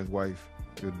this man's wife.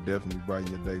 It'll definitely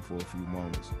brighten your day for a few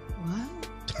moments. What?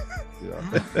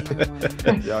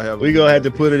 Yeah. We're gonna have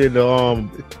to put it in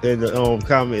the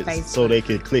comments Facebook, so they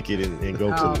can click it and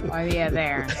go to it. Oh yeah,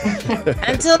 there.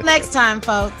 Until next time,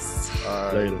 folks.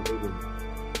 Later.